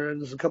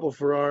McLarens, a couple of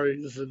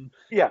Ferraris. And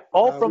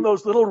all from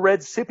those little red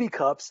sippy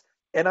cups.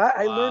 And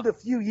I learned a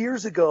few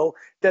years ago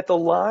that the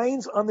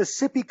lines on the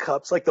sippy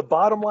cups, like the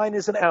bottom line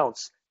is an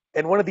ounce,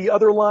 and one of the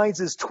other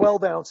lines is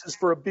 12 ounces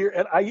for a beer.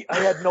 And I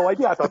had no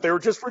idea. I thought they were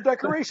just for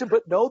decoration,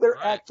 but no, they're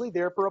actually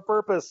there for a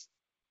purpose.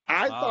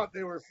 I thought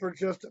they were for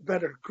just a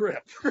better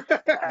grip.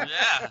 Yeah.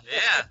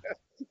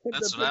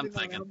 That's what I'm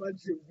thinking. How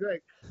much you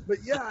drink. But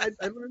yeah,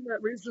 I learned that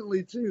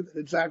recently too, that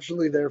it's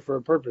actually there for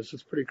a purpose.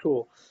 It's pretty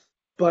cool.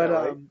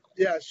 But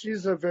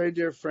she's a very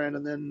dear friend.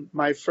 And then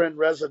my friend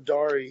Reza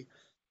Dari,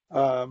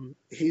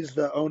 he's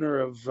the owner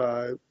of,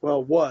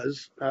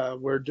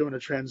 we're doing a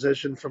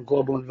transition from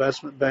Global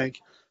Investment Bank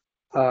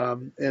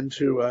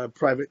into a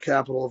private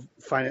capital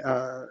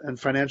and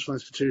financial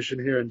institution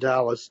here in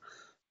Dallas.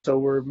 So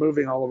we're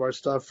moving all of our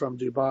stuff from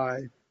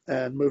Dubai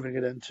and moving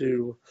it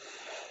into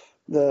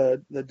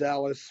the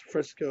Dallas,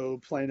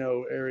 Frisco,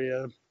 Plano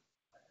area.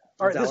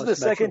 All right, this is the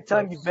second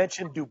time you've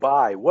mentioned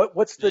Dubai.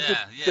 What's the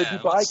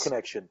Dubai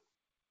connection?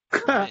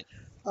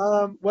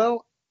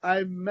 Well,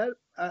 I met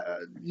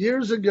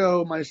years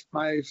ago. My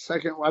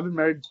second. I've been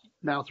married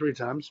now 3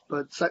 times,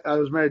 but I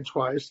was married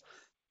twice.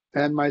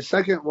 And my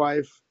second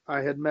wife,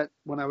 I had met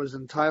when I was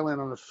in Thailand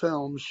on a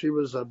film. She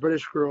was a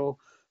British girl,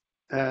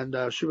 and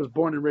she was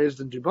born and raised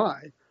in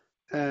Dubai.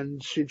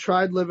 And she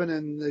tried living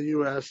in the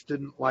U.S.,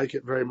 didn't like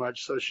it very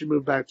much, so she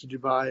moved back to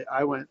Dubai.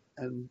 I went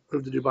and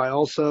moved to Dubai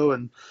also,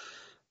 and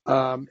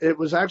it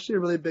was actually a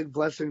really big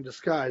blessing in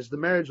disguise. The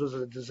marriage was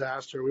a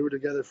disaster. We were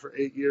together for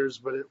 8 years,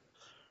 but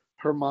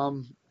her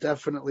mom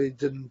definitely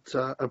didn't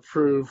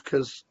approve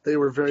because they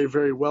were very,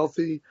 very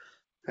wealthy,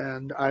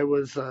 and I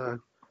was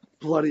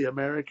bloody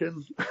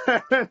American.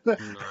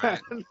 Right.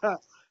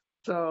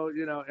 So,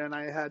 and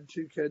I had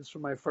 2 kids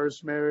from my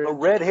first marriage. A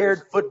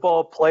red-haired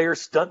football player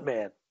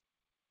stuntman.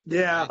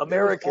 Yeah,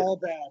 American. It was all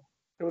bad.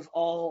 It was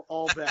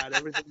all bad.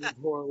 Everything was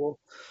horrible,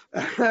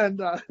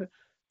 and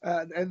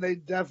and they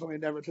definitely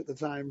never took the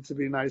time to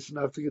be nice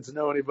enough to get to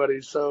know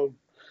anybody. So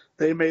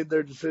they made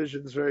their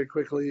decisions very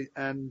quickly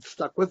and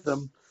stuck with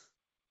them.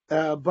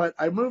 But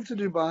I moved to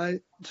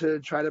Dubai to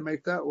try to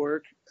make that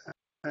work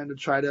and to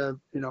try to,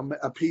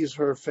 appease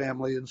her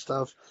family and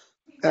stuff.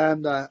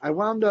 And I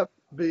wound up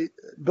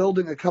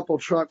building a couple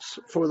trucks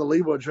for the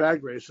Liwa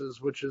drag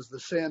races, which is the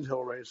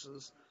sandhill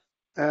races.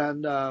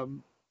 And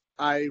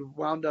I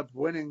wound up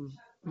winning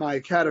my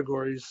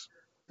categories.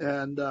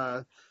 And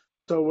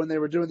so when they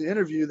were doing the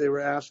interview, they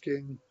were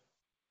asking,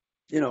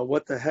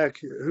 what the heck?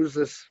 Who's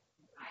this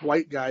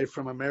white guy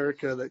from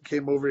America that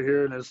came over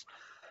here and is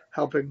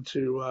helping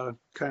to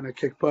kind of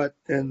kick butt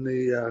in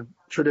the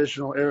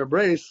traditional Arab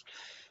race?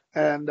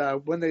 And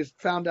when they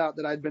found out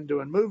that I'd been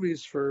doing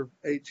movies for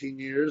 18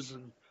 years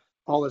and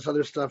all this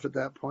other stuff at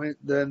that point,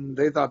 then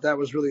they thought that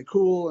was really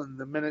cool. And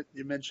the minute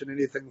you mention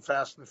anything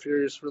Fast and the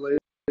Furious related,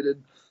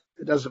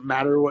 it doesn't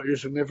matter what your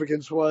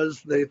significance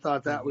was. They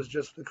thought that was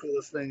just the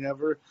coolest thing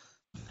ever.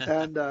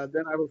 And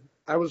then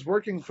I was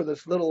working for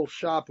this little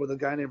shop with a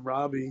guy named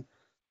Robbie,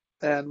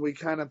 and we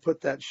kind of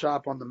put that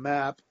shop on the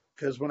map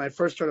because when I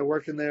first started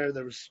working there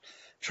was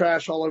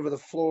trash all over the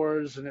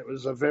floors, and it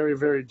was a very,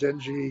 very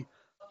dingy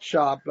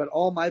shop. But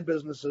all my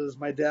businesses,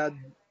 my dad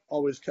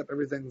always kept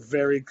everything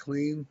very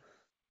clean,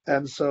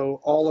 and so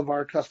all of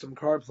our custom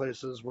car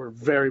places were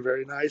very,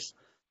 very nice.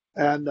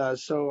 And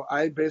so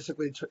I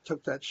basically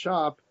took that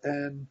shop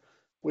and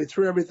we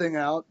threw everything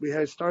out. We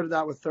had started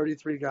out with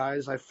 33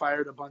 guys. I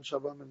fired a bunch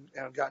of them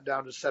and got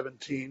down to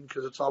 17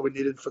 because it's all we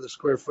needed for the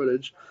square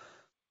footage.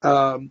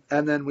 And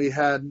then we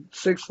had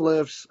 6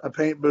 lifts, a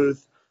paint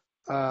booth,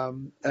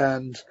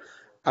 and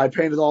I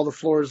painted all the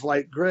floors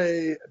light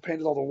gray,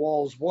 painted all the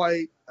walls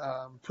white,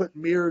 put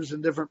mirrors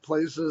in different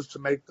places to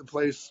make the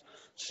place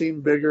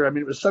seem bigger. I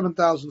mean, it was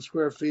 7,000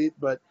 square feet,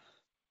 but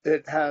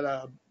it had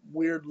a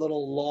weird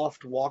little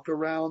loft walk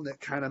around that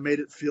kind of made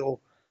it feel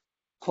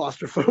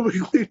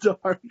claustrophobically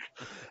dark.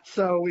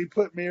 So we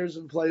put mirrors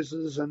in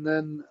places, and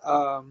then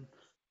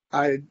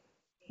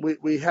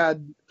we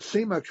had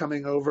SEMA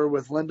coming over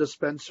with Linda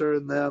Spencer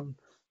and them,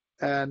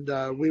 and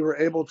we were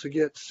able to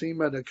get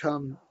SEMA to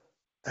come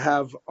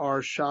have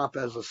our shop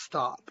as a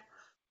stop.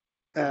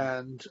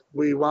 And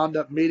we wound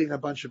up meeting a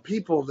bunch of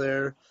people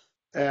there,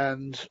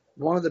 and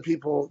one of the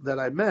people that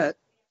I met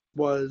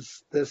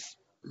was this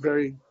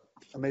very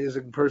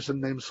amazing person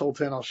named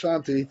Sultan Al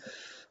Shanti.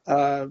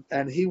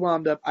 And he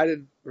wound up, I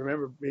didn't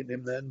remember meeting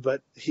him then,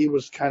 but he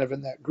was kind of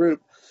in that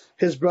group.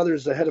 His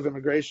brother's the head of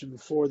immigration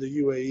for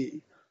the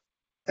UAE.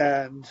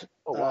 And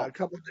a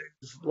couple of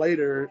days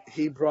later,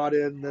 he brought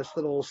in this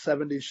little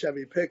 70s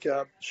Chevy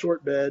pickup,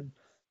 short bed,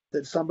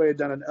 that somebody had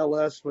done an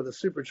LS with a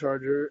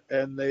supercharger,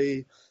 and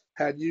they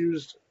had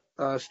used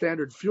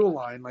standard fuel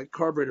line, like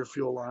carburetor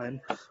fuel line,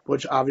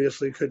 which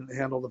obviously couldn't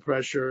handle the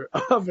pressure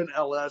of an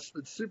LS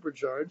that's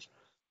supercharged,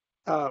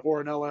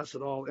 or an LS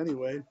at all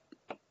anyway.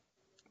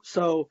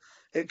 So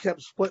it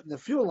kept splitting the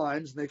fuel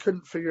lines, and they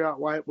couldn't figure out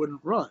why it wouldn't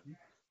run.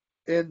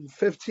 In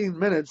 15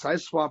 minutes, I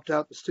swapped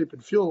out the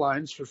stupid fuel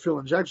lines for fuel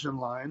injection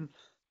line,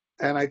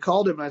 and I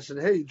called him and I said,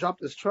 "Hey, you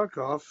dropped this truck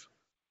off.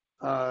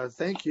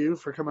 Thank you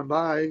for coming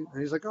by." And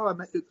he's like, "Oh, I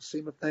met you at the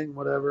SEMA thing,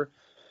 whatever."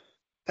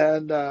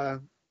 And I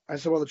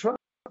said, "Well, the truck's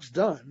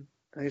done."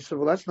 And he said,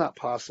 "Well, that's not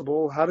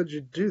possible. How did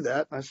you do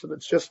that?" And I said,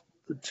 "It's just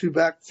the 2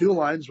 back fuel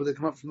lines where they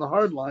come up from the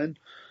hard line.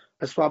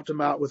 I swapped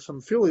them out with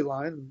some fuelie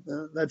line,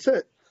 and that's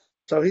it."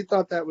 So he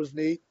thought that was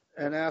neat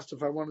and asked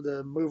if I wanted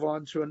to move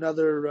on to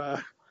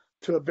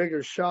to a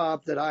bigger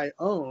shop that I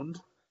owned.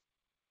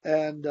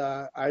 And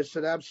I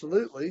said,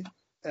 absolutely.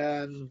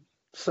 And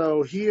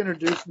so he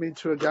introduced me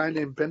to a guy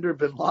named Bender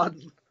bin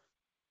Laden.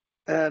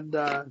 And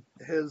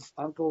his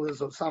uncle is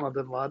Osama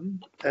bin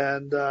Laden.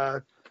 And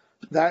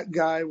that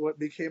guy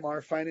became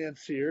our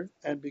financier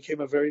and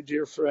became a very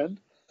dear friend.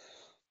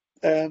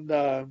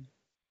 And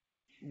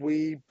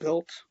we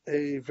built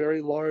a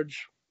very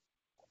large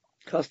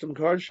custom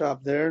car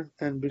shop there,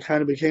 and we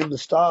kind of became the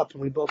stop.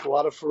 And we built a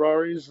lot of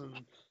Ferraris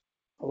and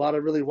a lot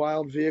of really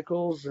wild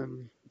vehicles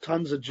and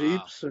tons of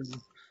Jeeps and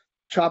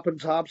chopping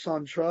tops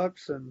on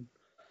trucks and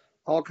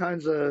all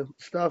kinds of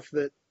stuff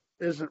that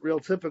isn't real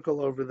typical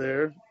over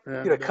there.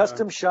 And, you had a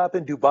custom shop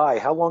in Dubai.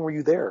 How long were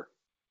you there?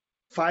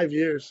 5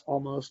 years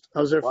almost.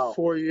 I was there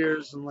 4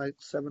 years and like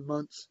 7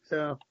 months.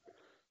 Yeah.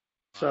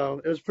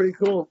 So it was pretty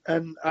cool.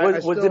 And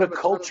was it a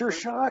culture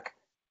shock?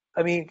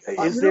 I mean,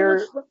 is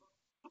there?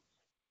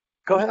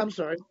 Go ahead. I'm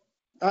sorry.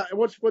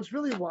 What's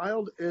really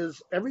wild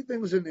is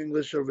everything's in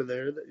English over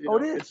there.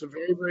 It is.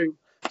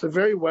 It's a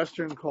very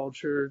Western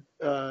culture.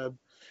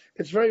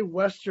 It's very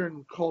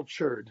Western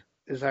cultured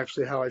is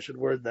actually how I should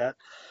word that.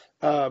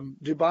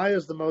 Dubai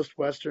is the most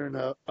Western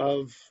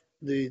of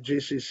the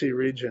GCC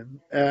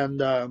region, and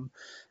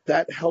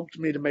that helped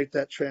me to make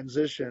that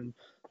transition.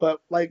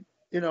 But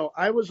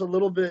I was a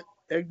little bit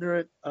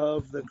ignorant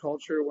of the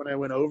culture when I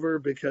went over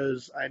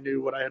because I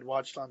knew what I had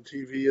watched on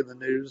TV and the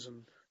news,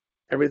 and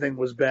everything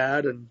was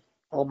bad. And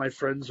all my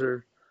friends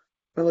are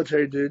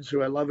military dudes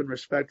who I love and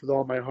respect with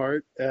all my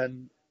heart.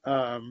 And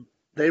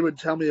they would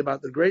tell me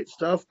about the great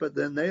stuff, but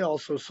then they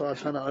also saw a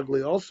ton of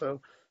ugly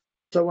also.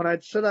 So when I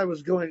said I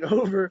was going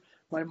over,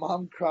 my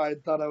mom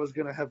cried, thought I was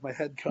going to have my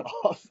head cut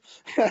off.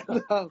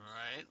 And,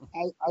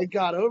 Right. I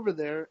got over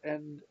there,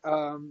 and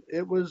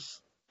it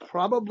was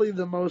probably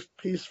the most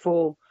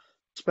peaceful,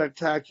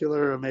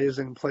 spectacular,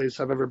 amazing place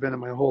I've ever been in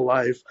my whole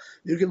life.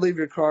 You can leave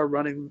your car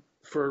running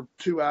for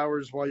 2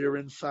 hours while you're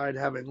inside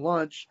having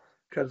lunch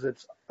because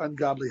it's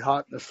ungodly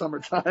hot in the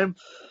summertime.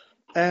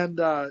 And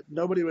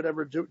nobody would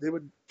ever do. They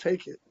would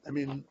take it. I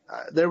mean,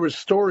 there were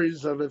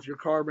stories of if your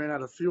car ran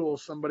out of fuel,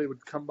 somebody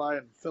would come by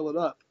and fill it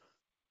up.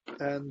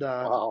 And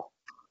Wow.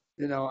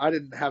 you know, I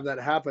didn't have that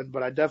happen,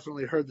 but I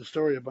definitely heard the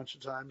story a bunch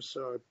of times.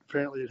 So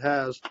apparently it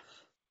has.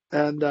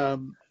 And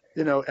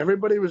you know,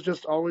 everybody was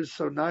just always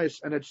so nice,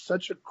 and it's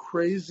such a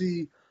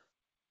crazy,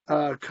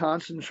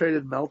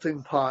 concentrated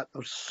melting pot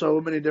of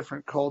so many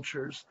different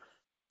cultures.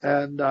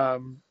 And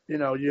you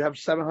know, you have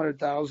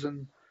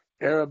 700,000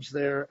 Arabs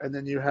there, and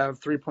then you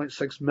have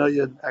 3.6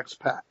 million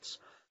expats.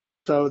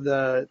 So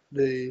the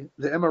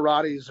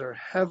Emiratis are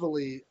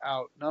heavily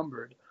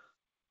outnumbered.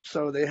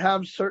 So they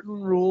have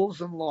certain rules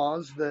and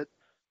laws that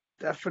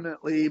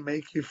definitely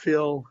make you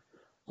feel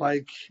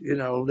like, you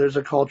know, there's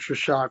a culture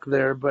shock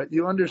there, but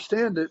you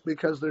understand it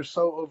because they're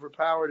so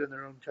overpowered in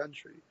their own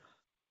country.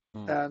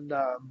 And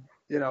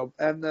you know,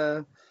 and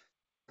the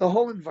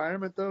whole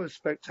environment though is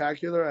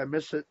spectacular. I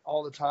miss it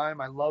all the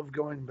time. I love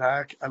going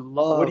back. I What do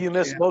love you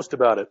miss most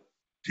about it?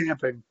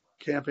 camping,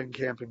 camping.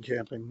 Camping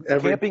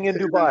in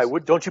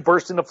Dubai. Don't you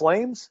burst into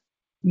flames?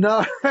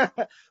 No,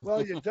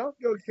 well, you don't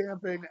go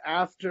camping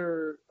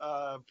after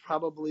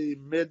probably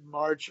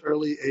mid-March,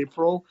 early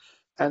April,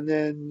 and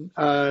then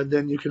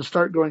you can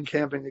start going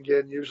camping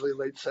again, usually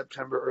late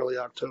September, early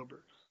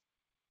October.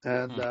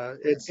 And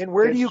And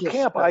where do it's you just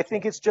camp? I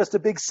think it's just a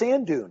big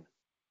sand dune.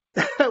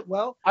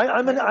 well,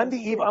 I'm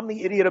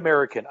the idiot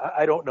American.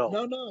 I don't know.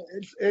 no.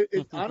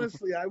 It's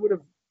honestly, I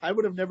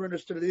would have never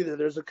understood it either.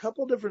 There's a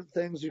couple different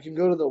things. You can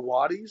go to the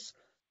wadis,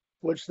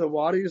 which the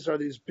wadis are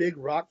these big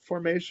rock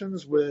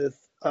formations with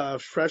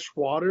fresh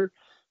water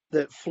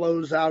that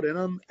flows out in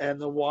them, and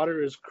the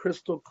water is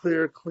crystal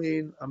clear,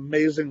 clean,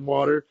 amazing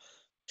water.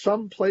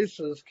 Some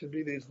places can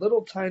be these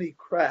little tiny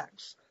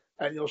cracks,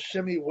 and you'll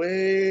shimmy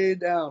way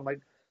down,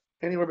 like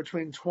anywhere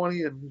between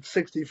 20 and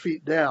 60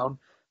 feet down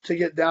to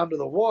get down to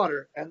the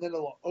water, and then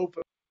it'll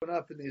open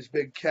up in these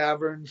big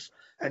caverns,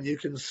 and you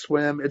can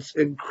swim. It's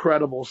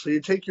incredible. So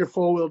you take your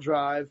four-wheel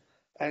drive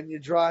and you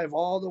drive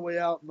all the way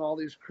out in all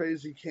these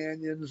crazy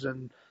canyons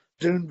and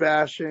dune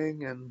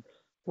bashing and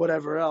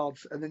whatever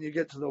else, and then you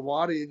get to the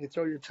wadi and you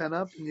throw your tent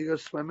up and you go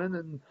swimming,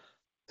 and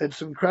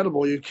it's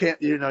incredible. You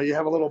can't, you know, you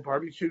have a little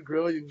barbecue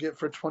grill you can get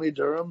for 20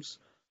 dirhams,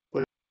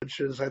 which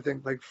is I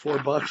think like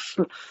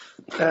 $4,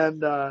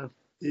 and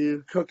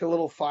you cook a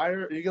little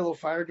fire, you get a little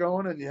fire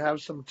going, and you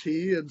have some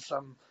tea and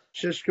some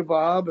shish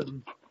kebab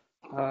and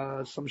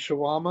some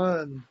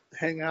shawarma and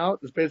hang out.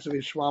 It's basically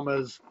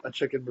shawarma is a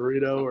chicken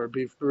burrito or a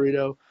beef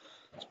burrito.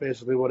 It's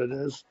basically what it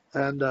is,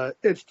 and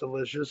it's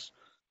delicious.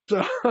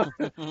 So,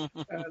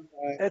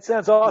 That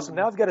sounds awesome.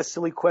 Now I've got a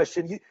silly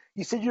question.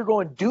 You said you're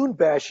going dune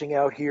bashing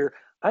out here.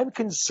 I'm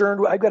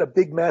concerned. I've got a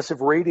big, massive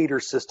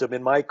radiator system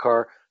in my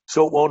car,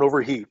 so it won't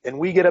overheat. And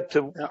we get up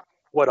to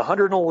what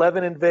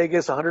 111 in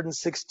Vegas,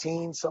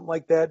 116, something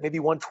like that, maybe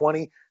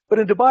 120. But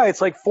in Dubai,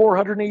 it's like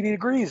 480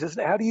 degrees,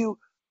 isn't it? How do you?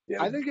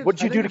 What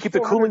do you do to keep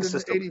the cooling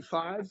system?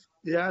 85.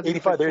 Yeah,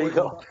 85. There you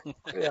go.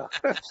 Yeah.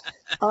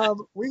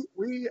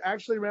 We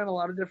actually ran a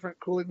lot of different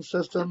cooling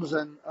systems,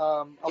 and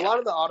a lot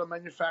of the auto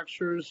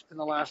manufacturers in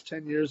the last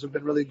 10 years have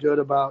been really good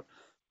about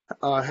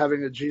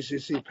having a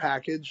GCC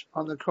package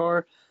on the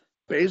car.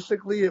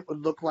 Basically, it would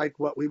look like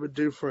what we would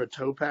do for a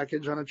tow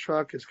package on a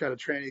truck. It's got a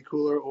tranny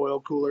cooler, oil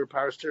cooler,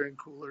 power steering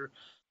cooler,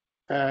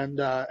 and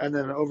then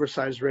an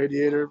oversized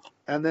radiator.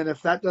 And then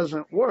if that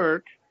doesn't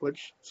work,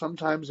 which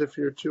sometimes if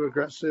you're too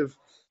aggressive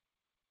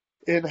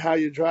in how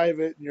you drive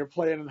it and you're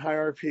playing in high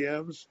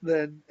RPMs,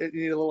 then you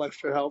need a little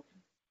extra help.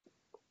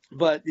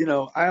 But, you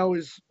know, I'm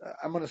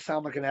going to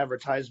sound like an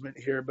advertisement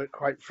here, but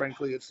quite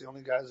frankly, it's the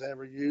only guys I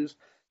ever used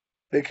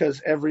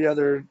because every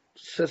other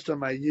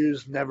system I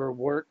used never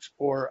worked,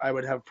 or I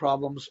would have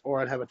problems, or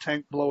I'd have a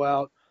tank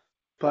blowout.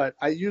 But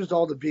I used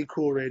all the Be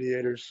Cool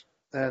radiators,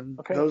 and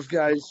those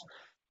guys,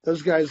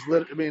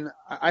 I mean,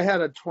 I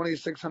had a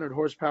 2,600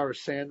 horsepower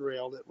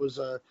Sandrail that was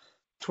a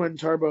twin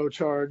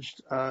turbocharged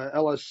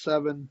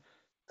LS7,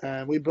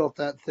 and we built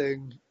that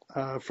thing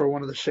for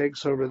one of the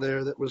sheikhs over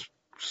there that was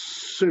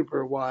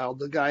super wild.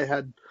 The guy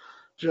had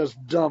just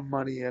dumb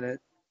money in it,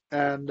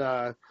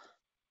 and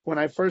when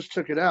I first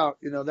took it out,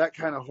 you know, that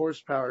kind of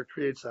horsepower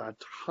creates a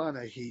ton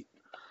of heat.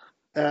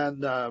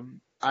 And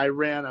I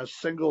ran a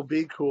single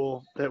Be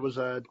Cool that was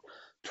a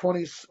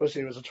 20, let's see,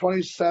 it was a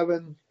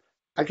 27.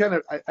 I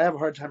have a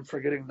hard time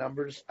forgetting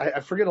numbers. I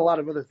forget a lot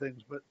of other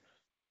things, but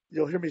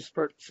you'll hear me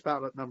spout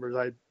out numbers.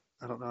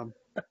 I don't know.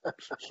 I'm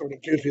sort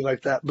of goofy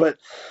like that. But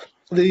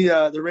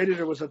the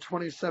radiator was a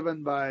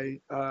 27 by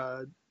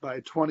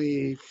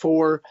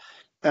 24,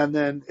 and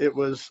then it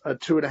was a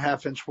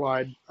 2.5 inch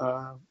wide.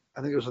 I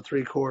think it was a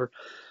 3-core,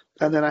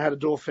 and then I had a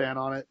dual fan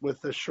on it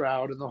with the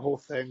shroud and the whole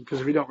thing.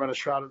 Because if you don't run a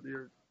shroud,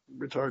 you're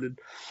retarded,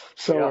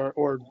 so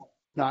or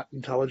not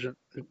intelligent.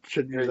 It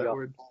shouldn't use that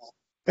word.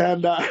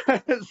 And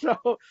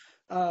so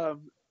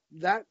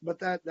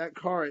that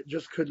car, it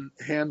just couldn't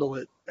handle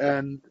it,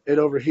 and it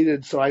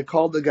overheated. So I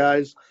called the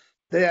guys.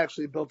 They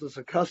actually built us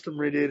a custom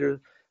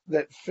radiator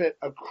that fit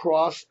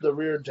across the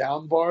rear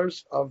down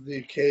bars of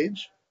the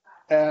cage,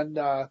 and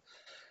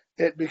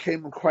it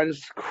became quite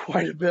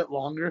a bit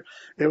longer.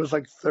 It was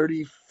like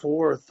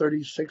 34 or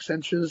 36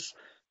 inches,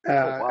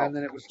 and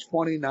then it was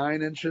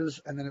 29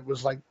 inches, and then it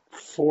was like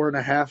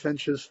 4.5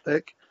 inches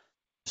thick.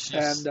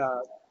 Jeez. And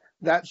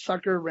that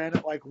sucker ran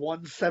at like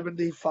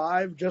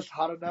 175, just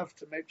hot enough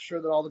to make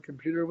sure that all the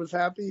computer was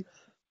happy.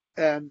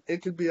 And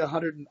it could be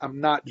 100.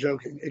 I'm not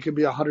joking. It could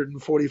be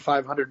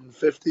 145,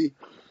 150,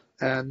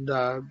 and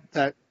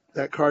that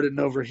car didn't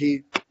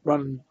overheat.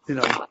 Running,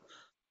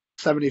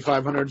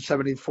 7,500,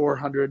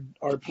 7,400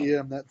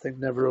 RPM. That thing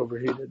never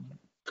overheated.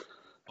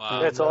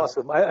 Wow. That's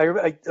awesome.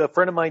 A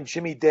friend of mine,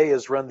 Jimmy Day,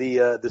 has run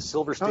the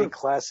Silver State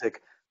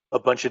Classic a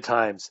bunch of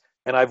times,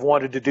 and I've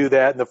wanted to do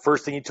that. And the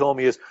first thing he told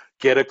me is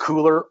get a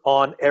cooler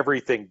on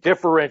everything,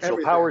 differential,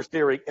 power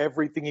steering,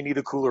 everything you need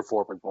a cooler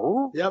for.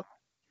 Yep.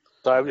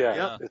 So,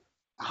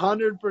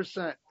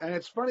 100%. And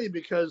it's funny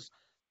because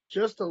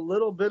just a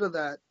little bit of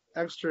that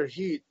extra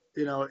heat,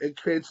 it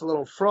creates a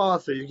little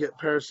froth, or you get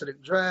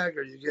parasitic drag,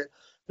 or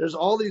there's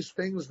all these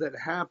things that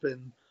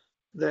happen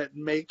that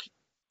make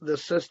the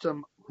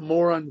system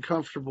more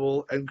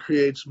uncomfortable and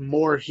creates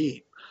more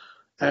heat.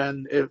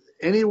 And if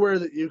anywhere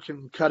that you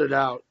can cut it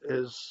out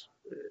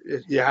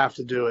you have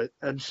to do it.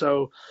 And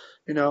so,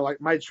 like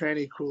my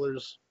tranny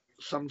coolers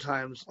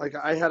sometimes, like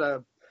I had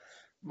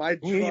my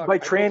truck, by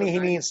tranny, he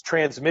means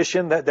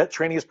transmission. That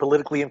tranny is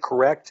politically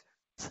incorrect.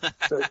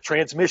 So,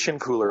 transmission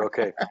cooler,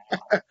 okay.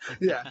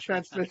 Yeah,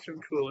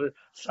 transmission cooler.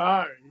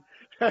 Sorry.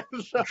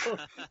 So,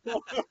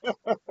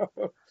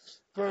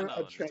 for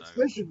a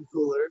transmission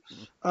cooler,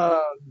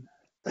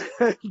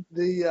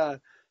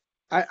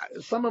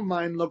 some of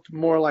mine looked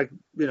more like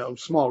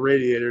small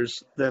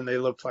radiators than they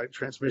looked like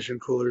transmission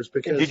coolers.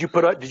 Because did you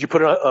put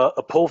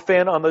a pull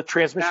fan on the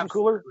transmission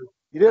cooler?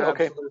 You did?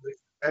 Okay. Absolutely.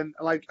 And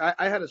like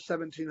I had a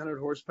 1,700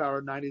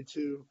 horsepower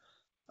 92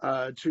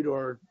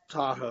 two-door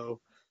Tahoe,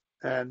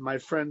 and my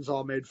friends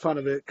all made fun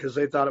of it because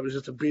they thought it was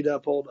just a beat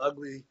up old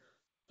ugly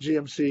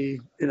GMC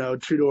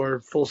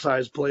two-door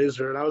full-size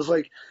Blazer. And I was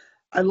like,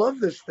 I love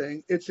this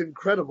thing. It's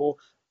incredible.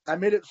 I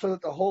made it so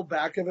that the whole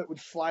back of it would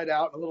slide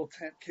out, and a little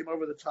tent came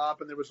over the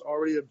top, and there was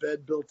already a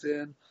bed built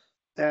in.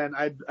 And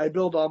I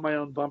built all my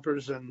own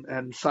bumpers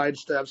and side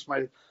steps.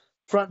 My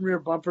front and rear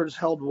bumpers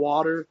held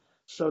water,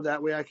 so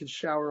that way I could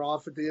shower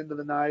off at the end of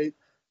the night.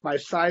 My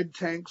side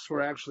tanks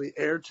were actually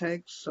air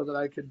tanks, so that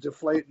I could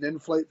deflate and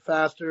inflate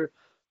faster.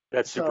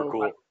 That's super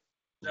cool.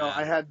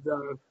 I had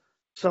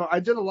so I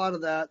did a lot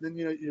of that. Then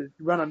you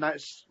run a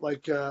nice,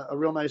 like a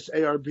real nice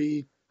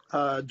ARB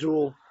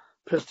dual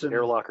piston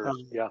air locker.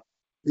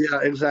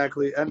 Yeah,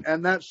 exactly.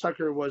 And that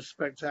sucker was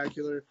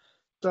spectacular.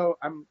 So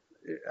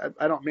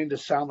I don't mean to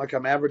sound like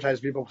I'm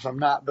advertising people, because I'm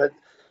not, but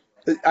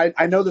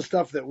I know the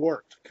stuff that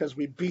worked, because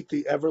we beat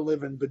the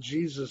ever-living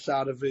bejesus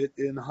out of it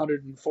in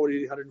 140,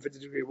 150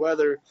 degree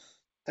weather,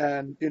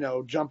 and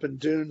jumping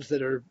dunes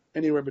that are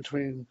anywhere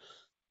between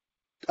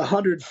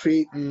 100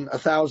 feet and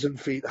 1,000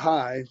 feet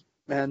high.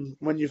 And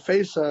when you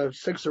face a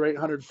 600 or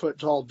 800 foot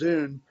tall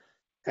dune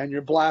and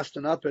you're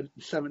blasting up at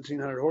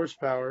 1,700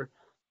 horsepower,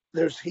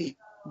 there's heat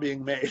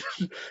being made.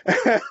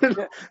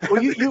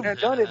 Well, you've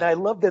done it, and I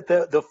love that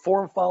the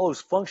form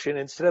follows function.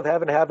 Instead of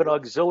having to have an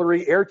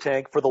auxiliary air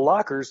tank for the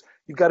lockers,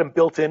 you've got them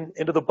built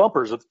into the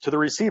bumpers to the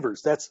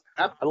receivers.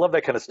 I love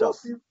that kind of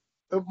stuff.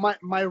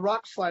 My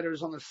rock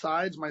sliders on the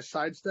sides, my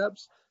side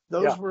steps,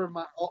 those were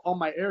all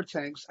my air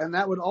tanks, and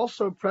that would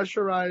also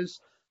pressurize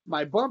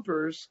my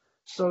bumpers,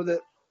 so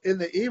that in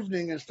the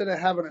evening, instead of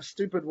having a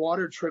stupid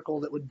water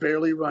trickle that would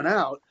barely run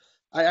out,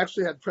 I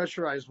actually had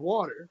pressurized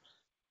water.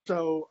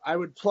 So I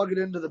would plug it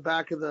into the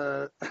back of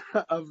the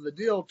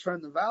deal, turn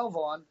the valve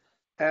on,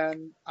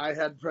 and I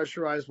had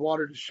pressurized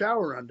water to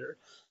shower under.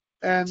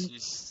 And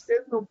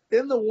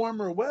in the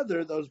warmer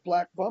weather, those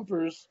black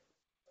bumpers,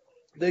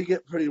 they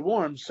get pretty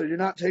warm, so you're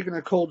not taking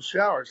a cold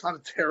shower. It's not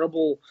a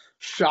terrible,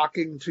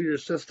 shocking to your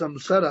system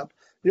setup.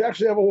 You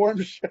actually have a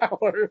warm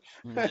shower.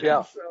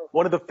 Yeah.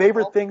 One of my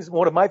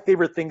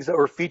favorite things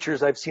or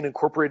features I've seen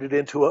incorporated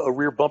into a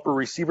rear bumper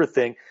receiver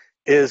thing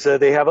is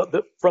they have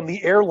from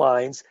the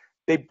airlines.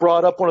 They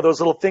brought up one of those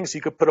little things so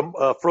you could put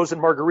a frozen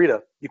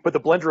margarita. You put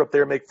the blender up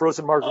there and make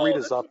frozen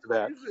margaritas off of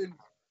that.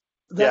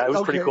 Yeah, it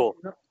was pretty cool.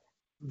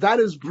 That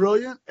is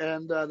brilliant,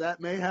 and that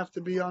may have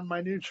to be on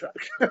my new truck.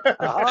 Yeah,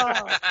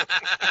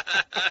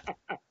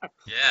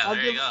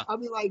 there you go. I'll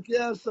be like,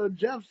 so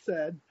Jeff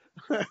said,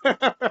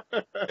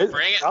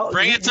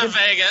 Bring it to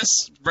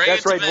Vegas. Bring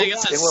it to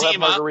Vegas at we'll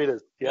SEMA. have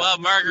margaritas. Yeah. We'll have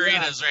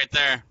margaritas right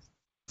there.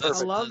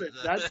 I love it.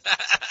 That's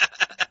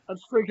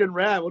freaking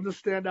rad. We'll just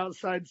stand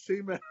outside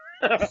SEMA.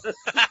 It's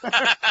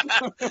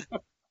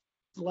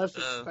less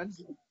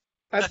expensive.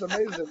 That's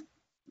amazing.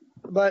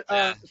 But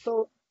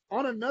so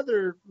on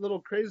another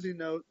little crazy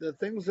note, the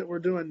things that we're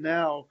doing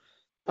now,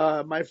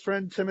 my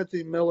friend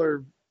Timothy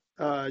Miller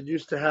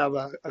used to have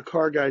a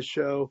car guy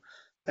show,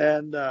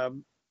 and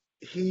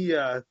he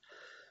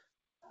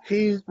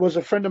was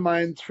a friend of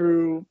mine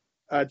through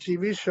a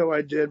TV show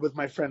I did with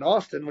my friend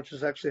Austin, which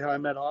is actually how I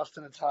met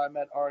Austin. It's how I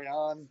met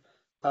Ariane.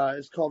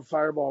 It's called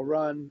Fireball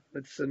Run.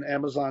 It's an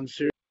Amazon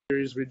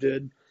series we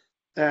did,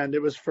 and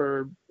it was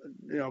for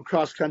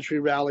cross country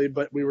rally,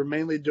 but we were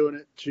mainly doing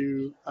it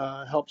to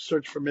help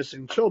search for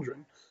missing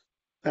children.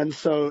 And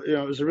so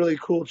it was a really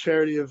cool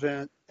charity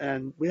event,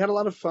 and we had a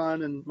lot of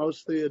fun. And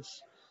mostly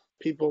it's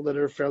people that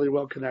are fairly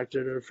well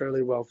connected or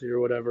fairly wealthy or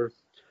whatever.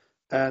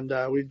 And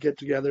we'd get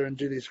together and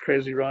do these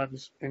crazy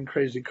runs in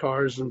crazy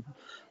cars and a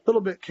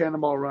little bit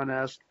Cannonball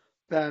Run-esque.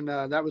 And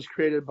that was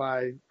created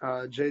by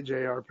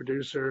JJ, our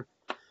producer.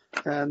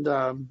 And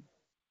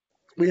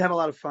we had a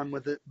lot of fun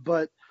with it.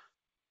 But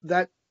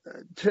that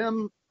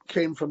Tim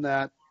came from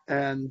that,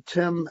 and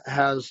Tim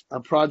has a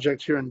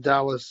project here in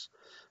Dallas.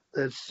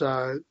 It's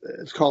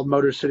called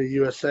Motor City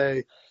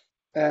USA,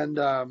 and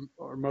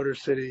or Motor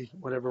City,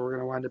 whatever we're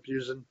going to wind up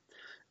using.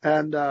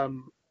 And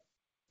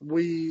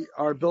we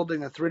are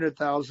building a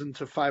 300,000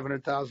 to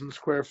 500,000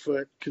 square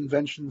foot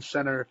convention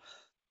center.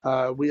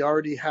 We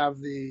already have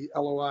the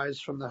LOIs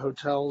from the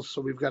hotels,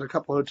 so we've got a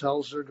couple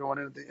hotels that are going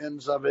in at the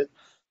ends of it.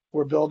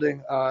 We're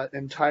building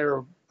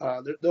entire.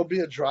 There'll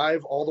be a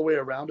drive all the way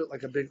around it,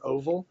 like a big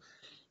oval,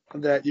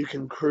 that you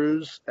can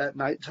cruise at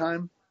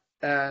nighttime.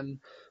 And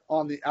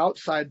on the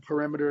outside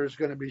perimeter is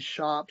going to be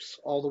shops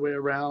all the way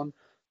around,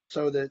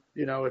 so that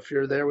if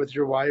you're there with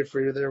your wife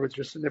or you're there with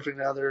your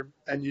significant other,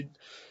 and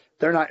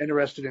they're not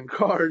interested in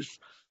cars,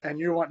 and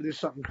you want to do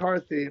something car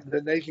themed,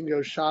 then they can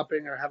go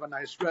shopping or have a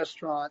nice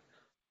restaurant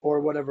or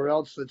whatever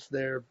else that's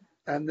there.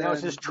 And then, now,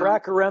 is this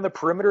track around the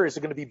perimeter? Is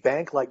it going to be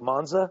banked like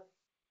Monza?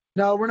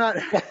 No, we're not.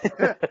 We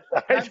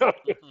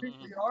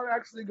are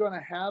actually going to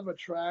have a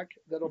track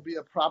that'll be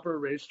a proper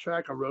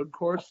racetrack, a road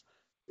course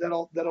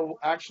that'll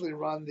actually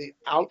run the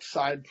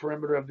outside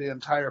perimeter of the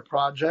entire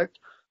project.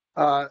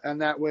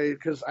 And that way,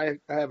 because I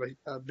have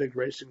a big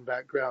racing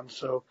background,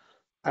 so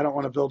I don't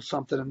want to build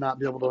something and not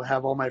be able to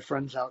have all my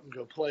friends out and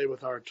go play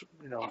with our,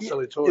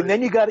 silly toys. And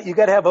then you got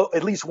to have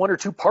at least one or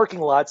two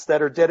parking lots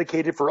that are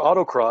dedicated for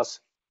autocross.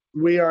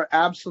 We are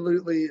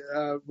absolutely.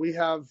 We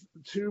have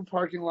two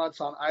parking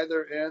lots on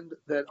either end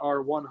that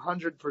are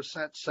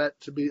 100% set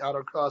to be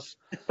autocross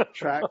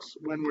tracks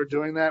when we're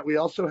doing that. We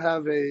also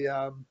have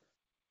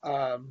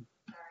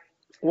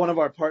one of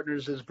our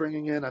partners is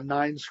bringing in a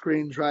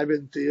 9-screen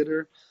drive-in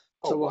theater,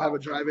 so we'll have a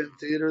drive-in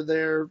theater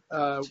there.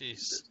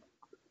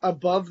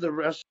 Above the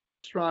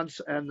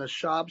restaurants and the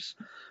shops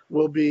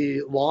will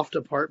be loft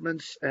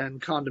apartments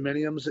and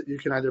condominiums that you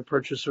can either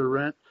purchase or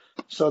rent.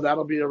 So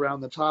that'll be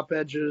around the top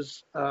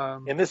edges.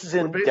 And this is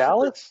in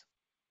Dallas?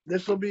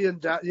 This will be in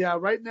Dallas. Yeah,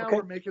 right now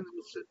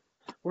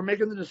we're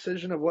making the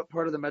decision of what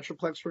part of the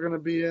Metroplex we're going to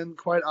be in.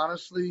 Quite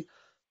honestly,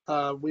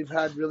 we've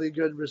had really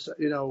good,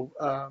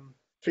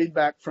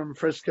 feedback from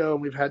Frisco,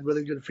 and we've had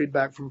really good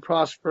feedback from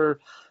Prosper.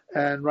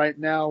 And right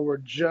now, we're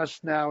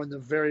just now in the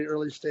very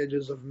early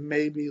stages of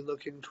maybe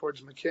looking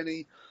towards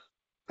McKinney.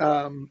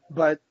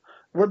 But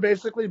we're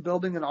basically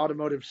building an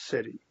automotive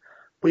city.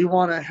 We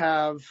want to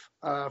have,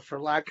 for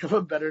lack of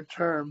a better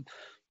term,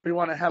 we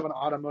want to have an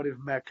automotive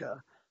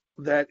mecca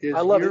that is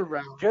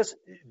year-round. Just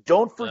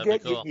don't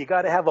forget, cool. you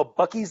got to have a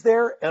Buc-ee's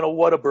there and a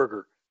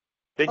Whataburger.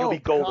 Then you'll be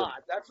golden.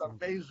 God, that's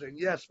amazing.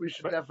 Yes, we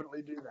should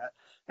definitely do that.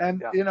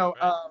 And,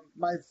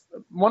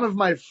 one of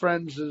my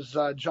friends is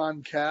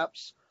John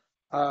Capps.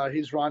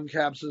 He's Ron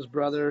Capps'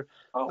 brother.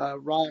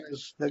 Ron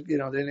is the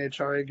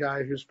NHRA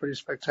guy who's pretty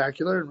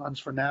spectacular and runs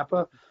for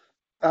Napa.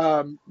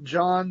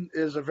 John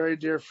is a very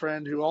dear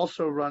friend who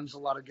also runs a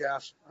lot of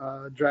gas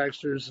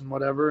dragsters and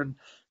whatever, and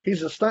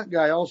he's a stunt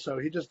guy also.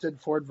 He just did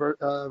Ford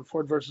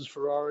versus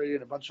Ferrari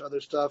and a bunch of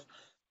other stuff.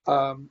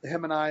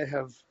 Him and I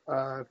have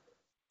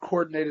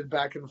coordinated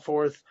back and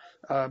forth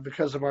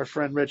because of our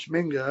friend Rich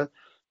Minga,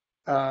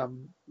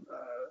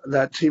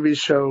 that TV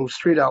show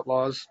Street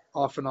Outlaws,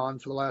 off and on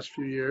for the last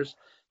few years.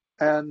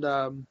 And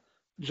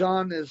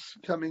John is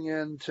coming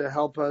in to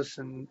help us,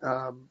 and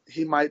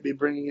he might be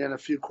bringing in a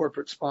few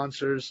corporate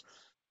sponsors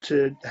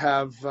to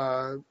have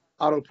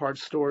auto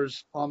parts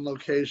stores on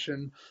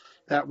location.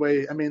 That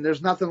way,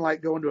 there's nothing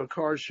like going to a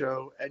car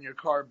show and your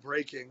car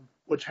breaking,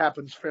 which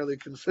happens fairly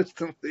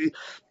consistently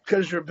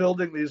because you're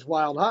building these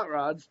wild hot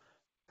rods.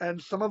 And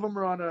some of them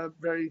are on a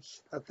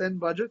thin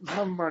budget, and some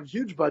of them are on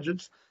huge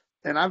budgets.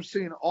 And I've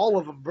seen all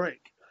of them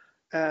break.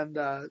 And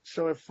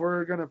so if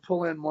we're going to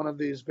pull in one of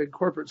these big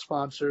corporate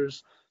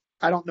sponsors,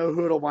 I don't know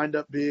who it'll wind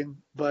up being,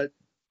 but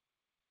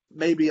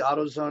maybe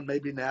AutoZone,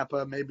 maybe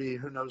Napa, maybe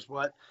who knows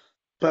what.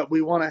 But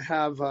we want to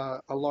have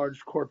a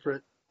large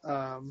corporate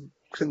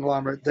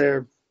conglomerate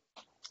there.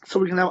 So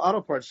we can have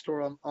auto parts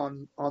store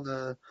on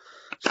the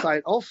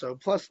site also.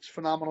 Plus, it's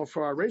phenomenal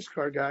for our race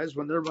car guys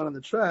when they're running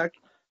the track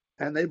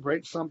and they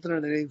break something or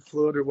they need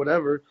fluid or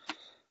whatever.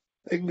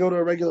 They can go to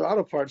a regular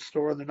auto parts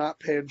store and they're not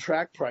paying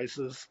track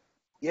prices.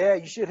 Yeah,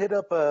 you should hit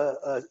up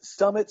a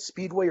Summit,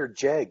 Speedway, or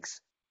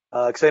Jegs.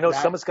 Because I know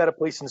Summit's got a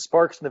place in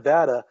Sparks,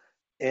 Nevada.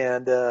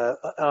 And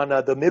on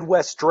the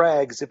Midwest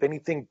drags, if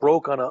anything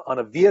broke on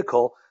a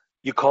vehicle,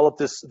 you call up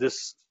this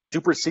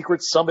super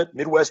secret Summit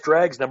Midwest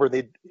drags number, and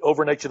they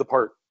overnight you the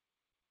part.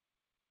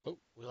 Oh,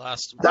 we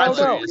lost him. That's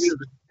amazing.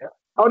 Yeah.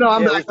 Oh no,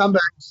 I'm back. I'm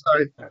back.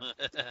 Sorry.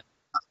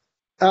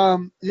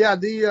 Yeah, that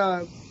would be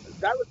a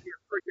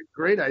freaking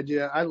great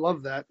idea. I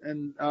love that.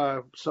 And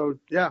so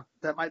yeah,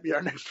 that might be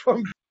our next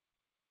phone.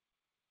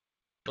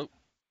 Oh.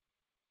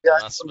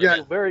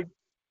 Yeah. Very.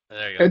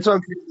 There you go. It's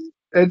okay.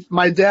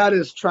 My dad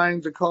is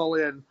trying to call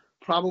in,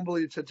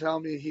 probably to tell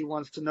me he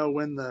wants to know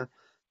when the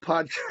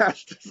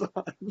podcast is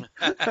on.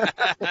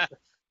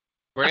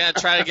 We're gonna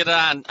try to get it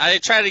on. I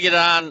try to get it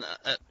on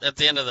at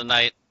the end of the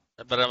night,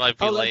 but it might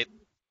be late.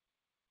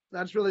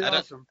 That's really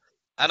awesome.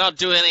 I don't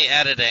do any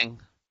editing,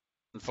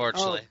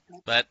 unfortunately,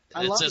 but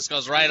it just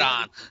goes right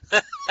on.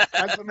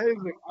 That's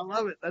amazing. I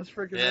love it. That's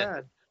freaking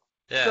rad.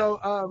 Yeah.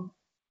 So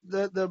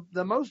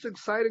the most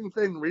exciting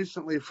thing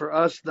recently for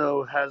us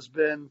though has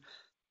been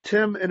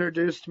Tim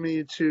introduced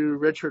me to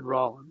Richard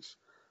Rollins,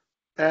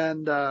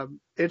 and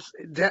it's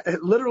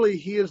literally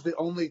he is the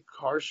only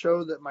car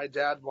show that my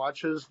dad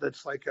watches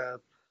that's like a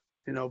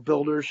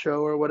builder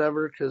show or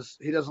whatever, because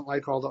he doesn't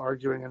like all the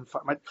arguing and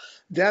fight. My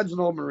dad's an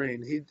old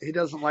Marine. He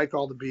doesn't like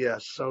all the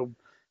BS. So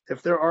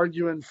if they're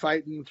arguing,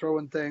 fighting,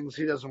 throwing things,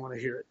 he doesn't want to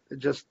hear it. It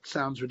just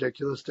sounds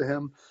ridiculous to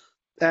him.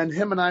 And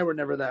him and I were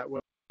never that way.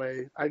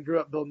 I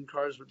grew up building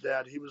cars with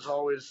Dad. He was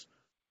always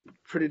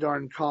pretty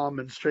darn calm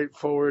and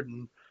straightforward,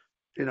 and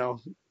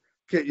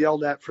get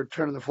yelled at for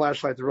turning the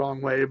flashlight the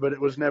wrong way, but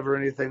it was never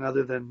anything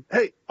other than,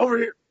 hey, over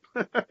here.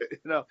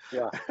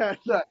 Yeah.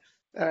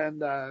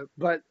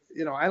 But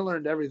I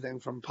learned everything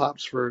from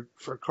Pops for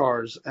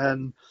cars.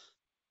 And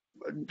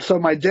so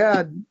my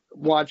dad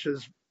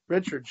watches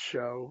Richard's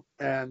show,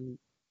 and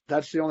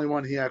that's the only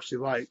one he actually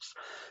likes.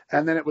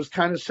 And then it was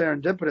kind of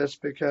serendipitous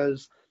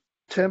because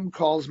Tim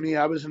calls me.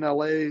 I was in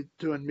LA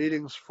doing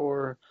meetings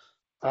for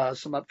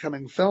some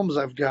upcoming films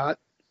I've got.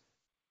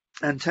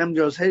 And Tim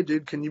goes, hey,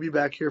 dude, can you be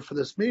back here for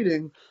this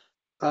meeting?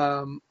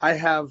 I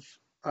have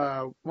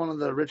one of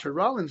the Richard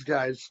Rollins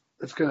guys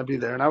that's going to be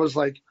there. And I was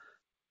like,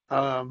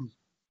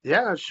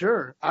 yeah,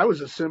 sure. I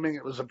was assuming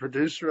it was a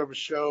producer of a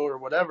show or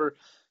whatever.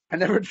 I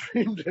never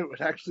dreamed it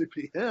would actually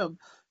be him.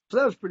 So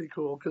that was pretty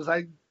cool because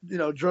I,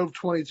 drove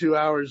 22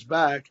 hours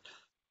back,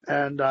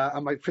 and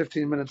I'm like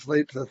 15 minutes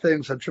late to the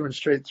thing, so I'm trimming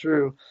straight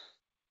through.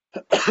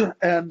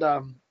 And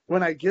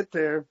when I get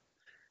there,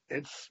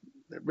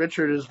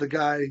 Richard is the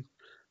guy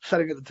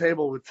sitting at the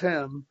table with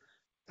Tim,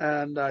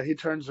 and he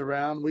turns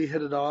around. We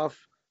hit it off.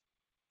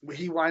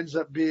 He winds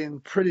up being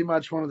pretty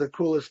much one of the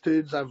coolest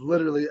dudes I've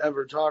literally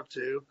ever talked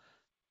to.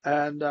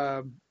 And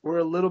we're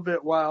a little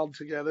bit wild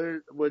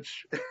together,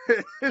 which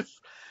is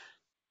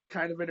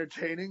kind of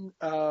entertaining.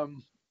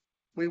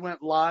 We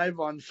went live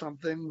on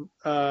something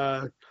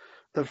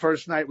the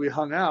first night we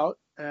hung out,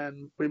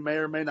 and we may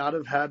or may not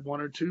have had one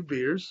or two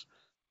beers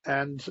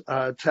and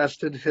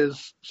tested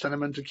his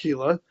cinnamon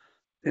tequila,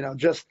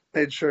 just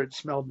made sure it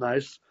smelled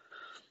nice.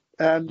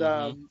 And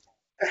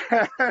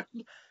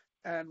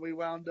and we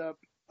wound up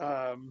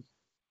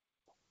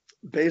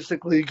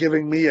basically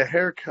giving me a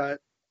haircut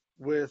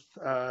with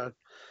a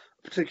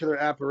particular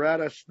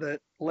apparatus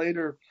that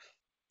later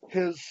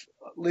his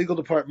legal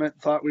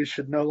department thought we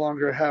should no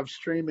longer have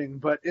streaming.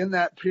 But in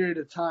that period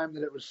of time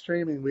that it was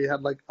streaming, we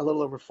had like a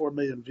little over 4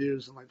 million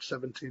views in like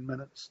 17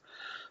 minutes.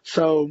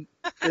 So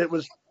it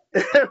was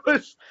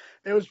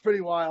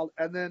pretty wild.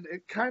 And then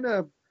it kind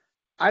of,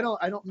 I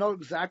don't know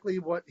exactly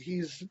what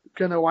he's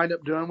going to wind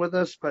up doing with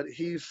us, but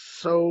he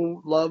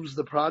so loves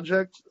the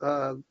project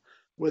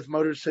with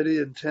Motor City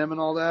and Tim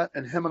and all that.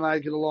 And him and I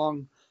get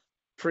along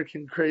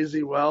freaking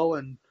crazy well.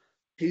 And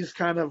he's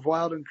kind of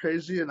wild and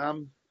crazy, and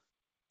I'm,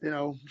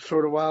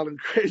 sort of wild and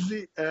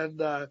crazy.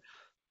 And I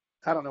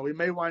don't know, we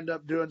may wind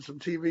up doing some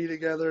TV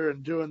together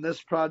and doing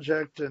this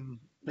project and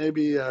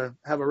maybe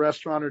have a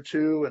restaurant or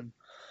two.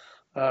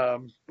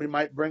 And we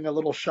might bring a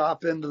little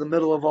shop into the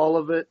middle of all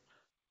of it.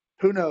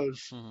 Who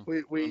knows?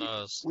 Who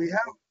knows?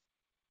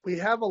 We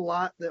have a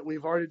lot that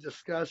we've already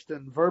discussed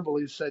and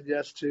verbally said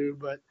yes to,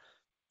 but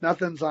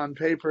nothing's on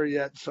paper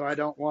yet. So I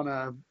don't want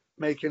to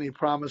make any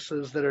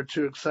promises that are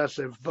too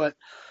excessive, but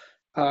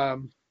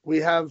we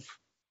have,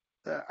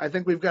 I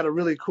think we've got a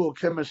really cool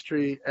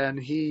chemistry, and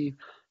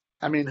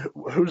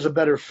who's a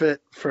better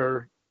fit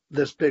for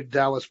this big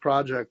Dallas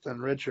project than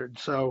Richard?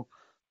 So,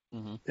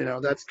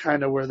 that's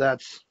kind of where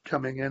that's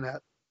coming in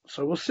at.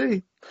 So we'll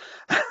see.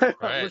 Right.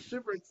 We're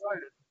super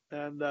excited.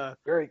 And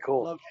very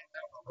cool. Love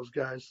those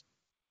guys.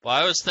 Well,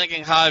 I was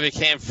thinking how I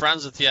became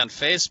friends with you on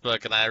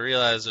Facebook, and I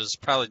realized it was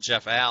probably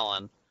Jeff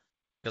Allen,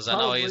 because I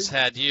know he's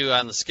had you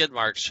on the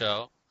Skidmark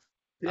show.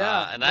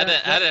 And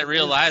I didn't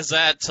realize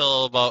that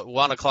till about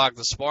 1 o'clock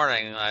this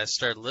morning. I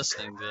started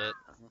listening to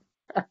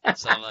it.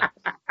 So,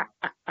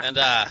 and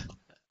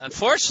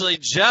unfortunately,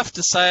 Jeff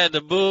decided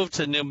to move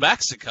to New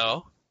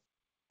Mexico.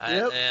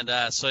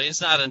 And so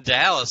he's not in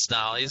Dallas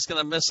now. He's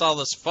going to miss all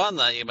this fun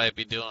that you might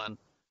be doing.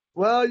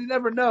 Well, you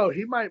never know.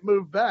 He might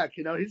move back.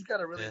 He's got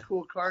a really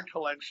cool car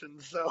collection.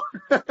 So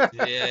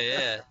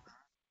yeah.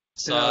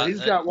 So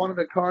he's got one of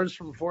the cars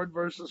from Ford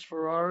versus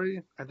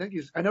Ferrari.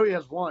 I know he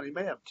has one. He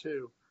may have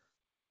two.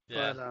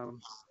 Yeah.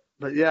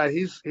 But yeah,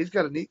 he's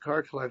got a neat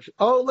car collection.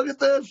 Oh, look at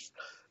this.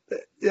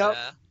 Yep.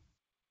 Yeah.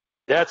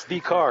 That's the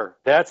car.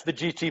 That's the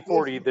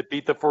GT40 that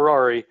beat the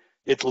Ferrari.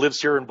 It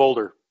lives here in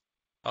Boulder.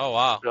 Oh,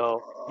 wow.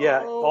 So,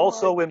 yeah,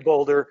 also in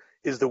Boulder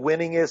is the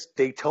winningest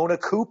Daytona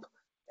Coupe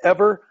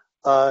ever.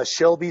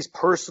 Shelby's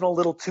personal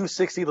little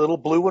 260, little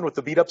blue one with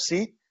the beat-up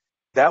seat.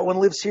 That one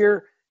lives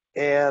here.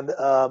 And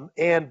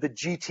the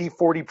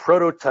GT40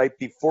 prototype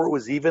before it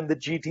was even the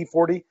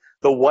GT40,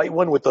 the white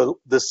one with the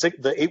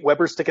 8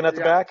 Weber sticking out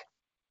the back.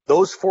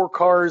 Those 4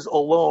 cars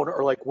alone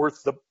are like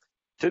worth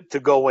to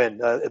go in.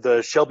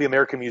 The Shelby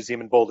American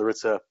Museum in Boulder.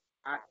 It's a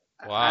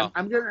wow.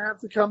 I'm gonna have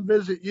to come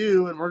visit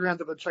you, and we're gonna have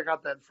to go check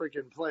out that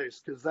freaking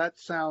place because that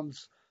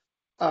sounds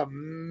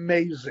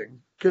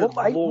amazing. Good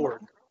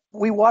Lord.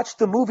 We watched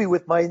the movie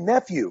with my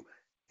nephew,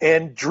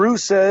 and Drew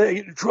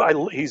said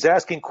he's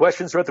asking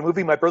questions throughout the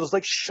movie. My brother's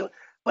like,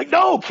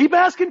 no, keep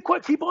asking,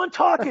 keep on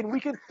talking.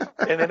 We can.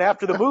 And then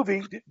after the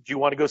movie, do you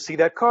want to go see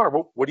that car?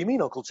 What do you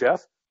mean, Uncle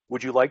Jeff?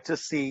 Would you like to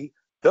see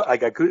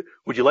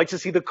would you like to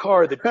see the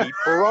car that beat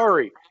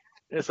Ferrari?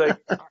 And it's like,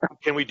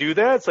 can we do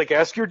that? It's like,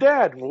 ask your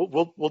dad, and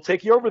we'll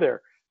take you over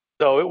there.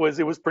 So it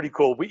was pretty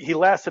cool. He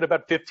lasted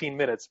about 15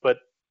 minutes, but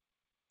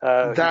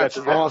that's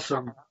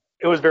awesome.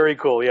 It was very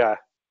cool. Yeah.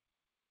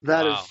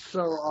 That is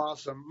so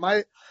awesome.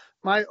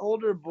 My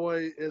older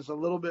boy is a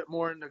little bit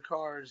more into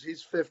cars.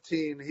 He's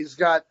 15. He's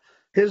got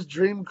his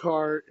dream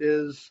car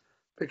is,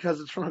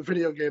 because it's from a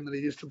video game that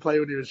he used to play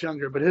when he was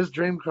younger, but his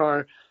dream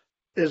car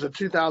is a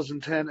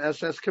 2010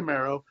 SS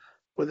Camaro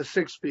with a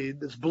 6-speed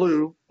that's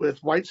blue with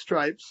white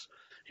stripes.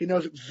 He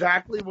knows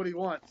exactly what he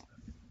wants.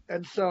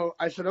 And so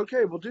I said,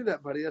 okay, we'll do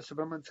that, buddy. I said,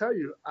 but I'm going to tell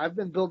you, I've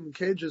been building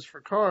cages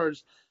for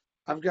cars.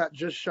 I've got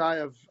I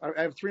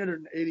have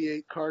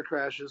 388 car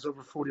crashes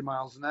over 40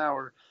 miles an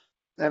hour.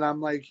 And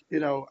I'm like,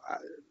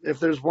 if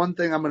there's one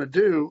thing I'm going to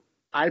do,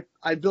 I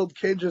build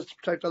cages to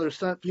protect other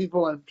stunt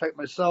people and protect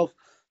myself.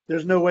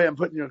 There's no way I'm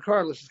putting you in a car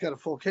unless it's got a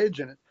full cage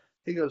in it.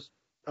 He goes,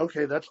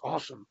 okay, that's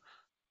awesome.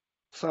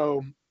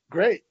 So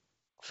great.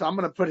 So I'm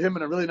going to put him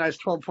in a really nice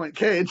 12-point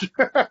cage.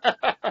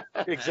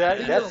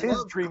 Exactly. That's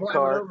his dream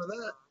car.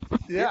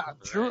 Yeah.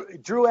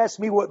 Drew asked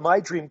me what my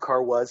dream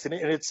car was, and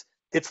it's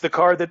the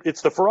car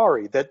it's the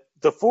Ferrari that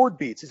the Ford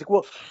beats. He's like,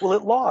 well,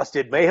 it lost.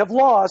 It may have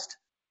lost,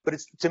 but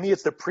to me,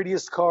 it's the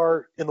prettiest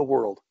car in the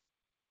world.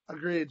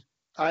 Agreed.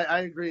 I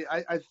agree.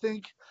 I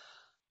think,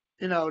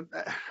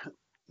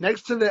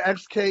 next to the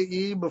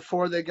XKE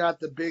before they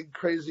got the big,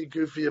 crazy,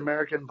 goofy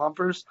American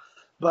bumpers,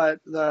 but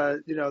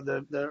the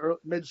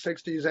mid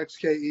 '60s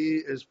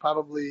XKE is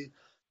probably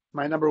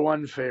my number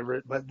one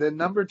favorite. But then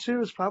number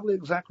 2 is probably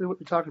exactly what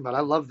you're talking about. I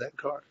love that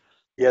car.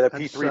 Yeah, the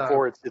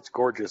P34, it's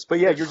gorgeous. But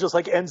yeah, you're just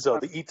like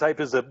Enzo. The E-Type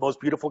is the most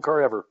beautiful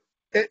car ever.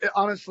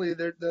 Honestly,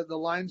 the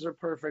lines are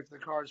perfect. The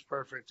car is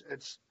perfect.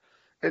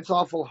 It's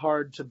awful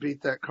hard to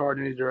beat that car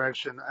in any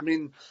direction. I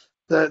mean,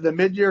 the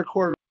mid-year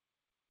Corvette.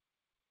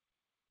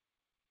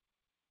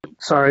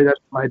 Sorry,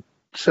 that's my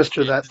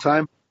sister that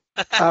time.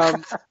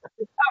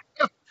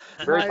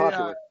 Very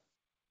popular.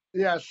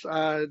 Yes,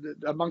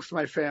 amongst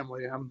my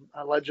family. I'm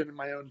a legend in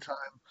my own time.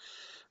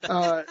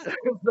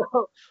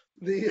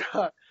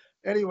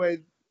 Anyway,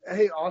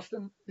 hey,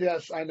 Austin.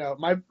 Yes, I know.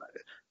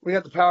 We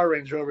got the Power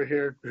Ranger over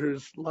here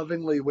who's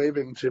lovingly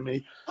waving to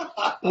me.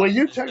 Will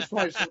you text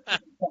my sister,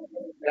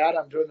 Dad,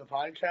 I'm doing the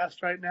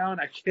podcast right now, and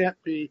I can't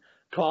be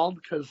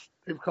called because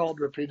they've called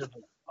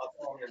repeatedly.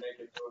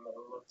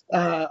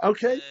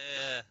 Okay.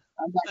 Yeah.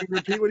 I'm not going to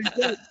repeat what he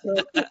said.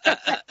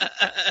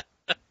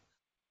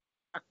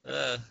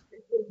 So.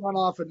 Run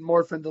off and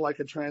morph into like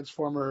a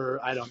transformer or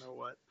I don't know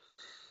what.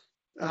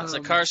 It's a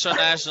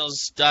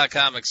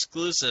CarShowNationals.com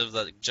exclusive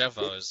that Jeff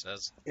always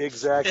says.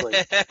 Exactly.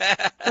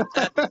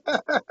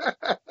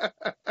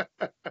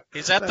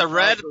 He's at the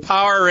Red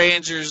Power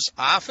Rangers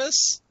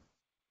office.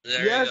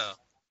 There you go.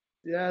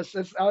 Yes,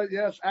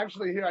 yes.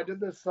 Actually, here I did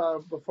this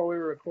before we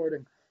were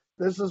recording.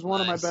 This is one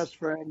of my best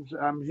friends.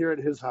 I'm here at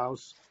his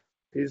house.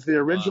 He's the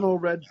original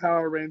Red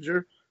Power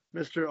Ranger,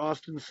 Mr.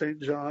 Austin St.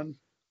 John.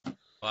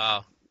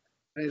 Wow.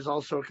 And he's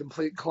also a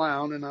complete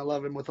clown, and I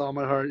love him with all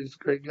my heart. He's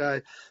a great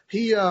guy.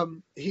 He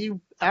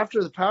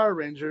after the Power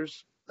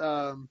Rangers,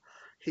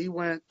 he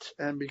went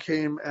and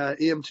became an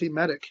EMT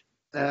medic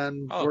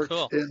and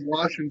worked in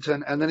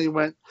Washington, and then he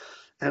went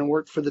and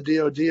worked for the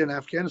DOD in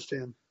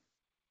Afghanistan.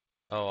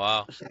 Oh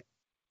wow!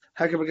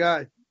 Heck of a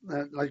guy.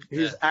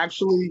 He's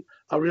actually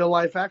a real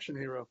life action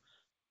hero.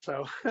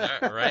 So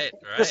right.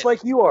 Just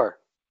like you are.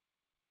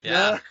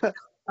 Yeah.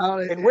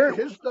 And where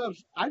his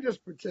stuff's. I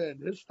just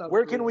pretend his stuff's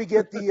where can real. we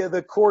get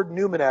the Cord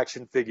Newman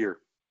action figure?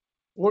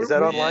 Is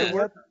that We need to online Yeah.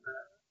 work. yet?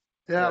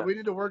 Yeah, Yeah. we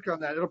need to work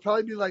on that. It'll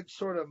probably be like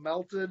sort of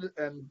melted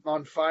and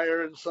on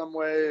fire in some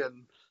way,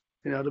 and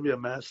it'll be a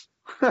mess.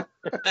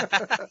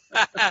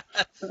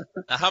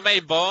 How many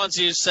bones?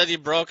 You said you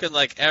broken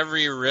like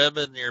every rib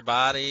in your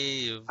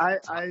body.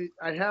 I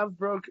have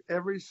broke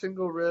every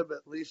single rib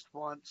at least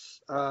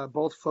once.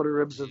 Both photo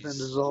ribs have been Jeez.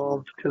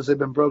 dissolved because they've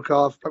been broke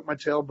off. Broke my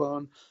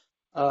tailbone.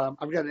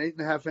 I've got an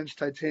 8.5-inch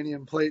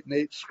titanium plate and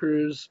 8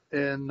 screws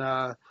in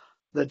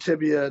the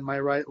tibia in my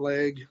right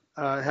leg.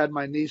 I had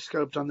my knee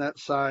scoped on that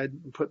side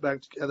and put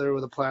back together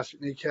with a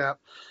plastic kneecap.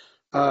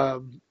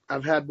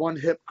 I've had one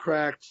hip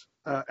cracked,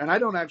 and I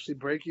don't actually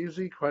break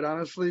easy, quite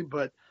honestly.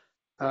 But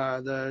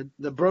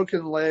the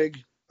broken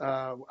leg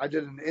I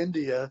did in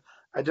India.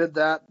 I did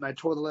that, and I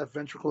tore the left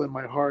ventricle in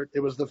my heart. It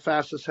was the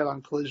fastest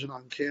head-on collision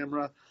on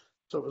camera,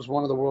 so it was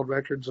one of the world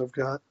records I've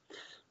got.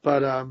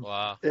 But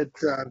Wow.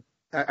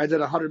 I did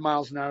 100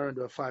 miles an hour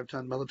into a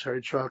 5-ton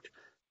military truck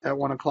at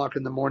 1 o'clock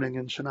in the morning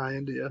in Chennai,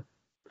 India,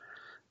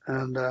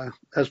 and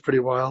that's pretty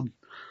wild.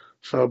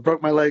 So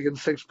broke my leg in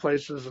 6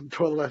 places and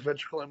tore the left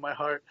ventricle in my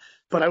heart.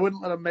 But I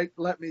wouldn't let them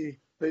let me.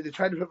 They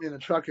tried to put me in the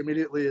truck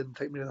immediately and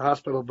take me to the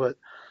hospital, but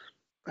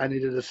I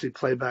needed to see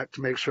playback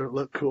to make sure it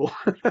looked cool.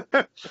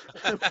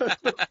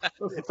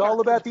 It's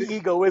all about the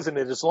ego, isn't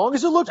it? As long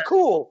as it looks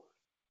cool,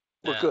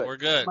 we're Yeah, good. we're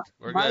good.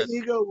 We're My good.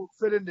 ego will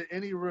fit into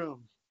any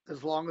room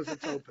as long as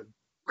it's open.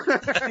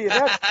 See,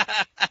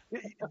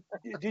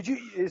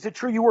 is it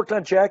true you worked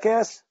on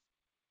Jackass?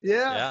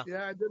 Yeah,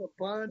 Yeah. I did a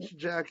bunch of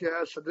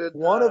Jackass. I did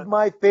One of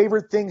my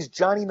favorite things,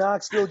 Johnny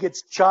Knoxville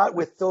gets shot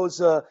with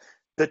those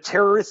the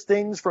terrorist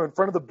things from in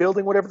front of the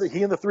building, whatever.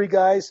 He and the 3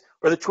 guys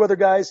or the 2 other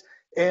guys,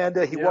 and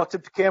he walks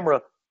up to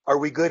camera. Are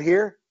we good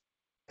here?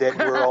 Then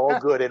we're all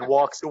good, and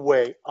walks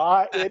away.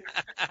 Honestly,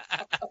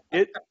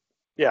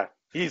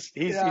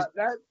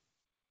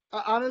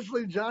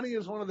 Johnny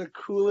is one of the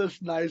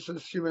coolest,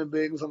 nicest human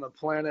beings on the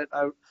planet.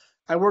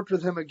 I worked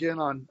with him again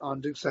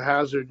on Dukes of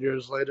Hazzard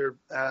years later,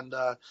 and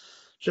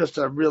just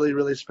a really,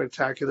 really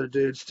spectacular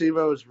dude.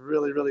 Steve-O is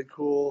really, really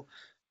cool.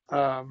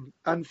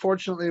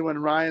 Unfortunately, when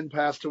Ryan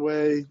passed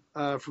away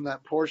from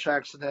that Porsche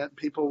accident,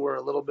 people were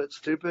a little bit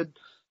stupid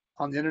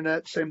on the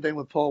internet. Same thing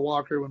with Paul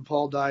Walker. When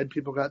Paul died,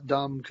 people got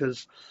dumb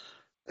because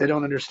they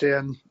don't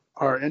understand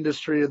our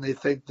industry and they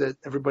think that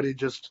everybody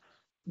just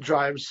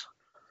drives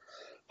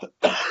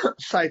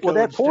psycho. Well,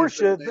 that and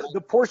Porsche, stupid.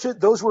 the Porsche,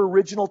 those were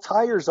original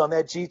tires on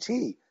that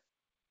GT.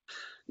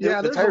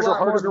 Yeah, the there's tires a are lot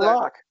harder more to to that.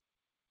 rock.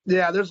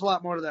 Yeah, there's a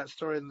lot more to that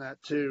story than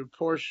that too.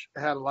 Porsche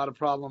had a lot of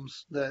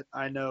problems that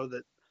I know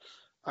that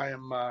I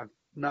am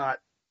not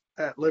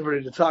at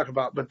liberty to talk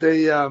about, but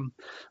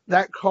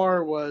that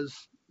car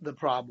was the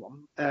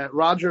problem.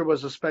 Roger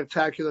was a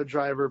spectacular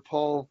driver.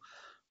 Paul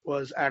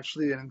was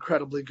actually an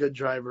incredibly good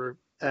driver,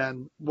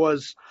 and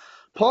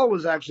Paul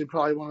was actually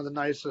probably one of the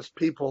nicest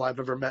people I've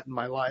ever met in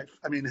my life.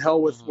 I mean,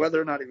 hell with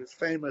whether or not he was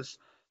famous,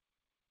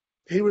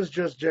 he was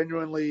just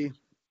genuinely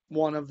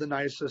one of the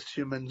nicest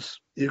humans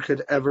you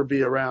could ever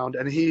be around.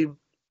 And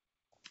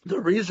the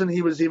reason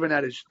he was even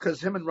at his, because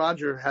him and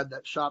Roger had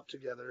that shop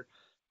together,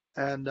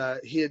 and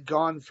he had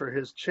gone for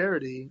his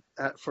charity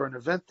for an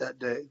event that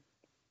day,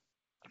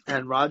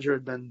 and Roger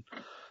had been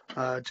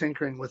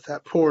tinkering with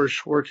that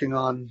Porsche, working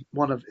on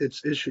one of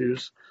its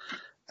issues,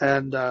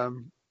 and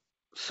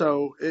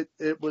so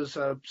it was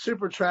a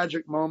super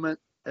tragic moment,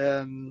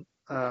 and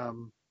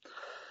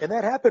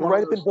that happened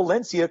right up in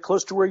Valencia,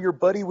 close to where your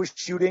buddy was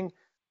shooting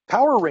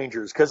Power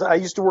Rangers. Because I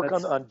used to work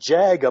on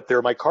Jag up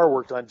there. My car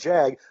worked on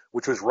Jag,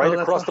 which was right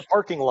across the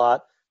parking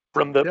lot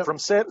from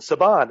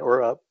Saban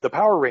or the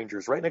Power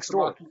Rangers, right next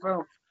door.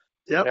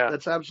 Yep,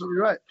 that's absolutely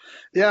right.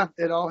 Yeah,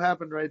 it all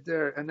happened right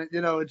there, and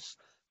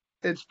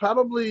it's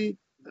probably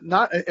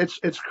not.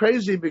 It's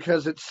crazy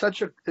because it's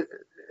such a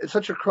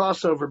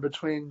crossover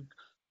between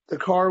the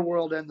car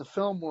world and the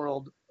film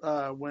world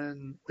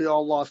when we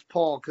all lost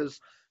Paul,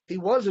 because he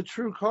was a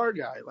true car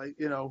guy. Like,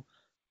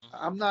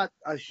 I'm not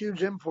a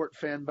huge import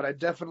fan, but I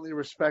definitely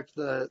respect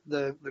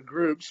the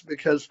groups,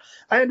 because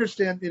I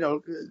understand,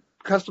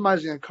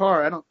 customizing a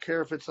car. I don't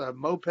care if it's a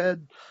moped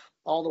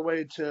all the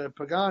way to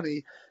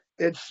Pagani.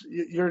 It's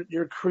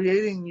you're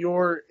creating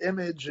your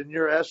image and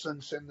your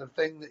essence in the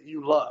thing that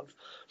you love.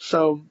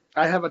 So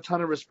I have a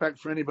ton of respect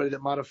for anybody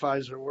that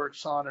modifies or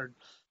works on or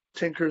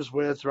tinkers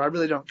with, or I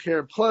really don't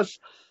care. Plus,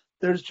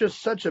 there's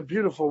just such a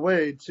beautiful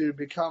way to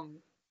become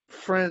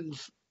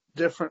friends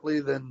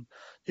differently than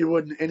you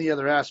would in any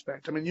other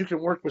aspect. I mean, you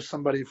can work with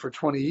somebody for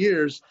 20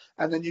 years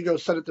and then you go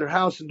sit at their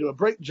house and do a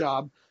brake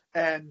job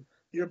and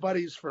you're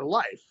buddies for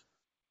life.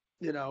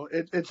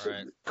 It's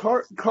right.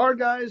 Car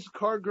guys,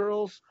 car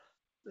girls.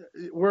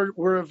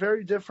 We're a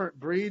very different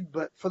breed,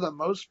 but for the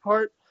most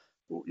part,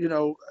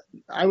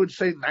 I would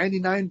say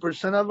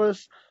 99% of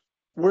us,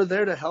 we're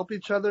there to help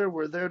each other.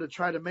 We're there to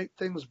try to make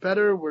things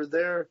better. We're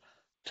there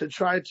to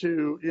try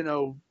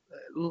to,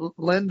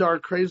 lend our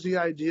crazy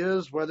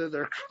ideas, whether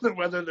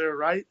they're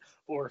right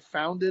or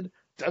founded,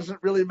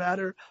 doesn't really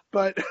matter.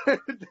 But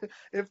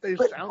if they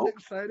sound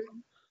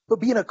exciting. But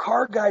being a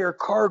car guy or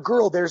car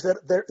girl, there's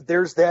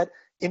that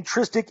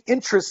intrinsic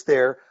interest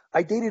there.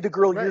 I dated a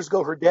girl years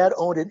ago. Her dad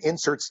owned an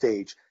insert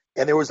stage,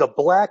 and there was a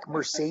black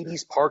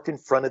Mercedes parked in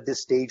front of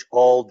this stage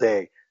all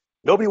day.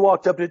 Nobody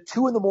walked up at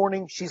 2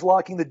 a.m. She's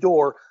locking the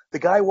door. The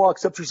guy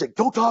walks up to her. She's like,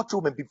 "Don't talk to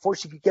him." And before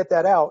she could get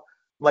that out,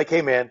 I'm like,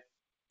 "Hey, man,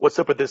 what's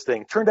up with this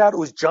thing?" Turned out it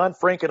was John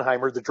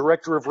Frankenheimer, the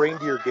director of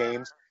Reindeer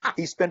Games.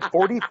 He spent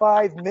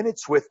 45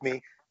 minutes with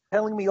me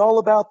telling me all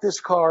about this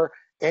car,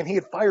 and he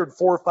had fired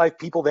 4 or 5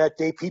 people that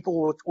day.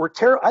 People were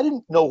terrible. I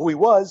didn't know who he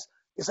was.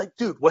 It's like,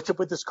 dude, what's up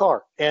with this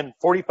car? And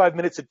 45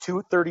 minutes at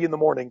 2:30 in the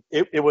morning,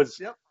 it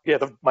was,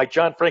 my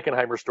John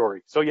Frankenheimer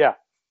story. So, yeah.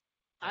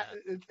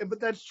 But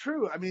that's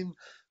true. I mean,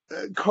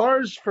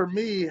 cars for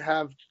me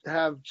have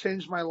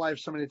changed my life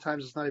so many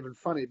times it's not even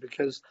funny,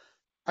 because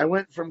I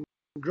went from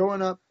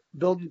growing up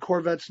building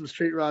Corvettes and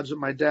street rods with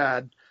my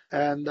dad,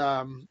 and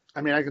I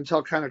mean, I can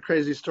tell kind of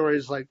crazy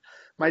stories. Like,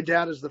 my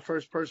dad is the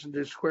first person to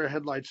do square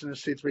headlights in a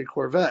C3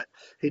 Corvette.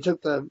 He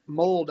took the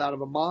mold out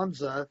of a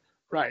Monza.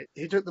 Right.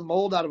 He took the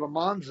mold out of a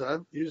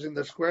Monza using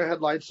the square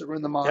headlights that were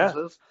in the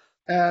Monzas,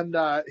 and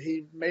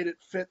he made it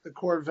fit the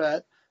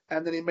Corvette,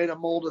 and then he made a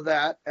mold of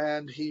that,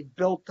 and he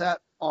built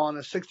that on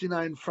a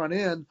 69 front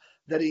end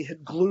that he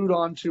had glued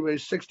onto a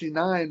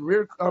 69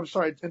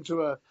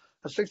 into a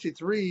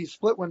 63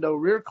 split window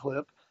rear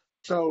clip.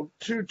 So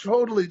 2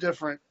 totally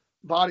different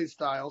body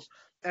styles.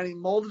 And he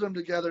molded them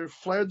together,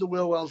 flared the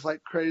wheel wells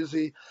like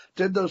crazy,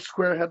 did those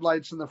square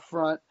headlights in the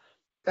front,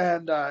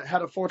 and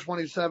had a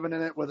 427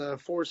 in it with a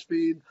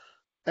 4-speed,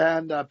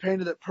 and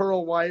painted it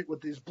pearl white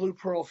with these blue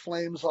pearl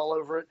flames all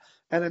over it,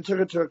 and then took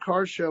it to a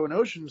car show in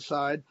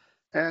Oceanside.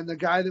 And the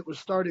guy that was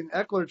starting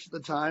Ecklert's at the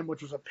time,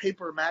 which was a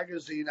paper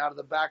magazine out of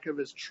the back of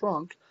his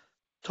trunk,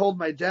 told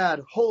my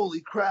dad,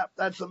 "Holy crap,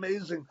 that's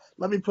amazing.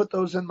 Let me put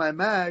those in my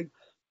mag."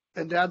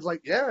 And Dad's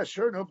like, "Yeah,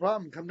 sure, no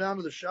problem. Come down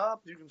to the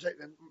shop. You can take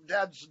them."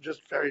 Dad's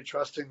just very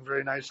trusting,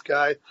 very nice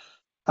guy.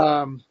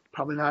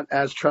 Probably not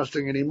as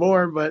trusting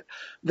anymore, but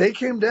they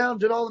came down,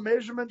 did all the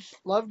measurements,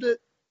 loved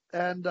it,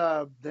 and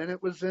then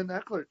it was in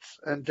Ecklert's.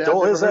 And Dad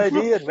stole his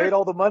idea and made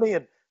all the money,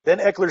 and then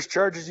Eckler's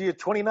charges you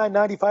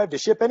 $29.95 to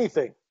ship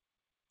anything.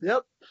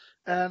 Yep.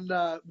 And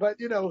but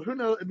you know, who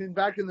knows? I mean,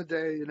 back in the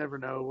day, you never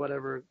know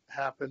whatever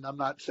happened. I'm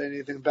not saying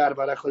anything bad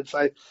about Ecklert's.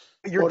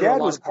 Your dad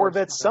was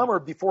Corvette Summer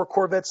before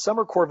Corvette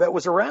Summer Corvette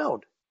was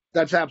around.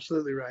 That's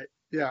absolutely right.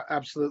 Yeah,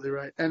 absolutely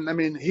right. And I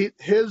mean, he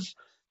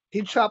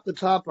chopped the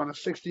top on a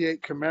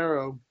 68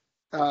 Camaro,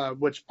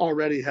 which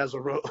already has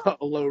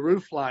a low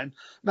roof line.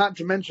 Not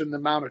to mention the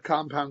amount of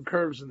compound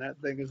curves in that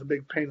thing is a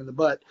big pain in the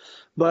butt.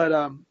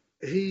 But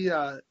he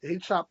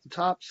chopped the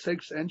top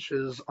 6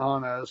 inches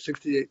on a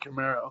 68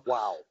 Camaro.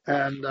 Wow.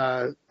 And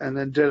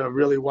then did a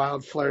really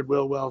wild flared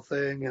wheel well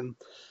thing. And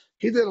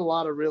he did a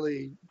lot of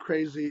really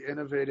crazy,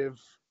 innovative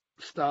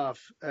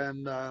stuff,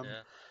 and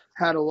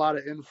had a lot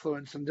of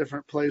influence in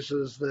different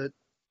places that,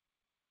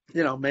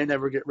 you know, may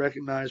never get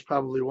recognized,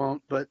 probably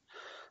won't, but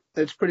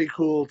it's pretty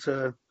cool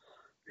to,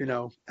 you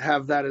know,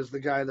 have that as the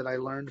guy that I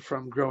learned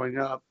from growing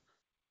up.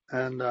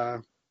 And,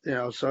 you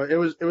know, so it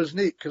was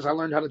neat because I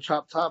learned how to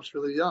chop tops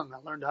really young. I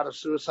learned how to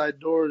suicide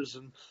doors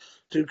and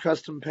do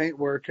custom paint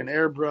work and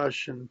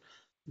airbrush and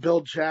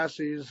build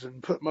chassis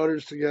and put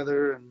motors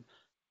together. And,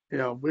 you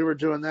know, we were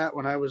doing that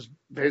when I was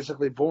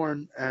basically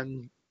born.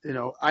 And, you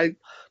know,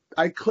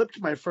 I clipped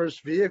my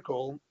first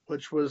vehicle,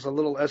 which was a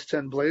little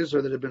S10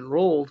 Blazer that had been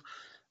rolled.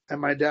 And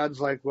my dad's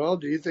like, "Well,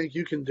 do you think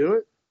you can do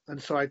it?" And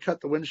so I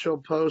cut the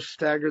windshield posts,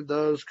 staggered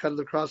those, cut it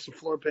across the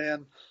floor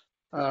pan,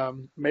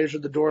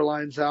 measured the door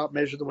lines out,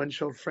 measured the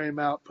windshield frame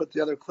out, put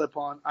the other clip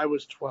on. I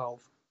was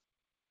 12.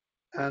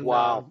 And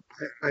wow,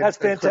 that's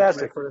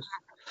fantastic.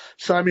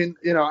 So I mean,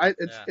 you know,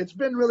 it's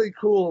been really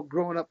cool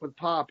growing up with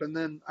Pop, and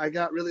then I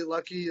got really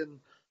lucky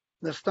in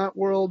the stunt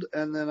world,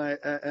 and then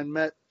I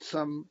met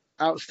some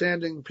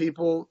outstanding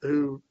people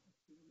who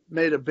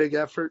made a big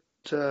effort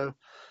to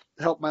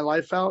help my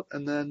life out,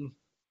 and then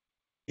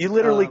you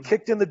literally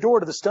kicked in the door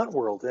to the stunt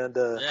world. And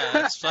yeah,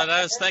 that's what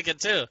I was thinking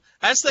too.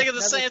 I was thinking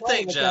the same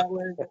thing, Jeff.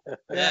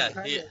 Yeah.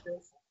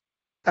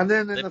 And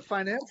then in the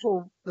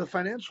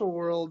financial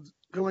world,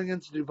 going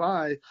into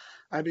Dubai,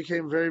 I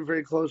became very,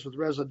 very close with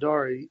Reza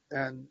Dari,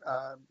 and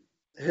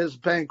his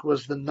bank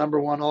was the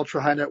 #1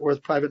 ultra high net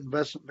worth private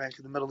investment bank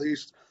in the Middle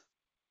East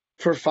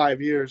for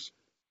 5 years.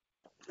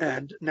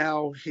 And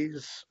now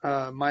he's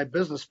my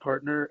business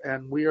partner,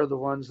 and we are the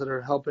ones that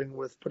are helping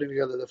with putting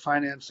together the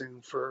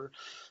financing for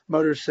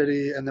Motor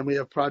City. And then we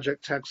have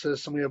Project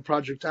Texas, and we have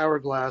Project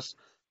Hourglass.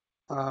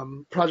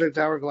 Project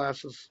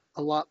Hourglass is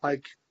a lot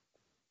like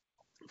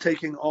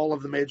taking all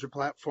of the major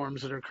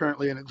platforms that are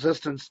currently in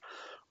existence,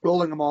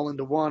 rolling them all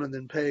into one, and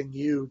then paying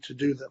you to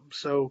do them.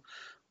 So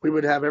we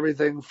would have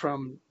everything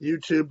from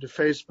YouTube to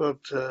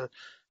Facebook to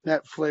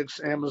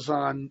Netflix,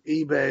 Amazon,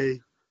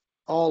 eBay,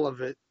 all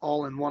of it,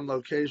 all in one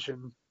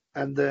location,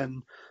 and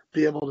then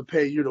be able to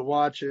pay you to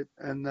watch it.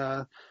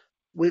 And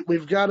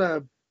we've got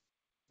a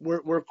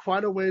we're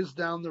quite a ways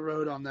down the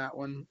road on that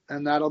one,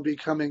 and that'll be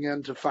coming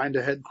in to find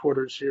a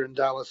headquarters here in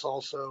Dallas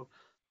also.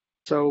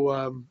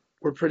 So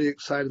we're pretty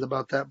excited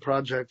about that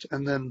project.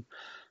 And then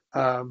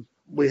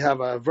we have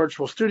a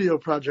virtual studio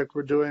project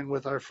we're doing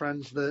with our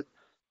friends that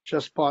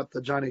just bought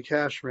the Johnny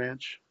Cash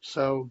Ranch.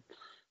 So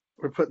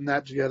we're putting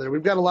that together.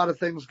 We've got a lot of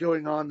things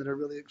going on that are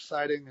really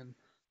exciting, and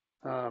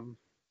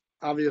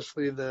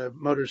obviously the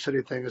Motor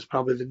City thing is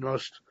probably the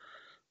most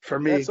for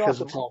me because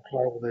awesome. It's all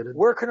car related.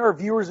 Where can our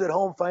viewers at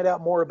home find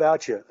out more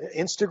about you?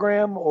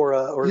 Instagram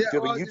or do you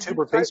have a YouTube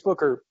or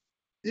Facebook or?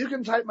 You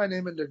can type my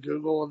name into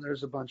Google and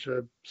there's a bunch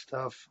of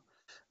stuff.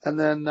 And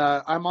then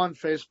I'm on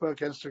Facebook,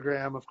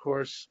 Instagram, of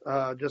course.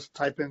 Just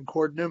type in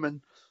Cord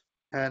Newman,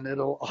 and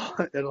it'll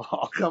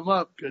all come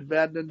up, good,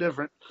 bad, and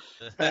indifferent.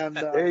 And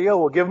there you go.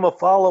 We'll give him a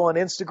follow on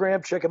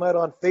Instagram. Check him out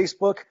on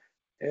Facebook.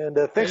 And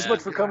thanks so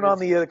much for coming on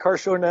the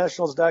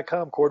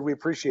CarShowNationals.com, Cord. We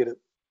appreciate it.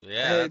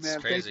 Yeah, hey, that's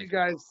man, crazy. Thank you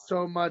guys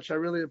so much. I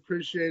really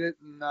appreciate it.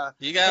 And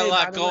you got a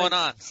lot going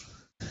on.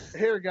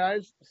 Here,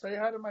 guys, say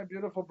hi to my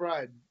beautiful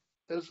bride.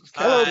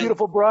 Hello,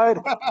 beautiful bride.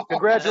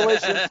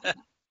 Congratulations.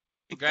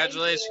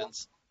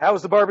 Congratulations. How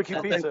was the barbecue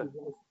pizza?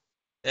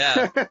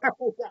 Yeah.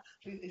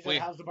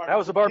 How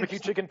was the barbecue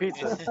chicken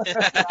pizza?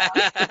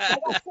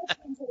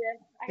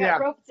 I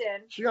got roped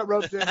in. She got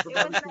roped in.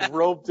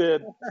 Roped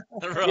in.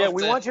 Yeah,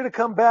 we want you to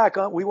come back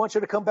on. We want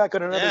you to come back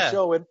on another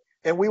show,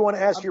 and we want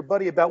to ask your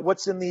buddy about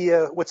what's in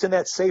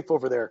that safe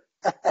over there.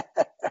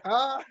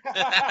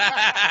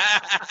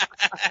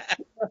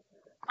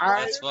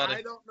 I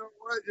don't know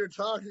what you're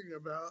talking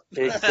about.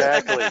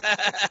 Exactly.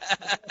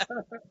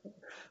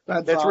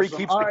 That's awesome. Where he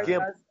keeps the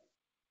gimp.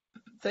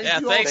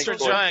 Thanks for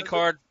joining,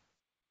 Cord.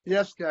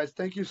 Yes, guys.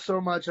 Thank you so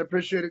much. I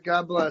appreciate it.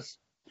 God bless.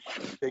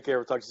 Take care.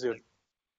 We'll talk to you soon.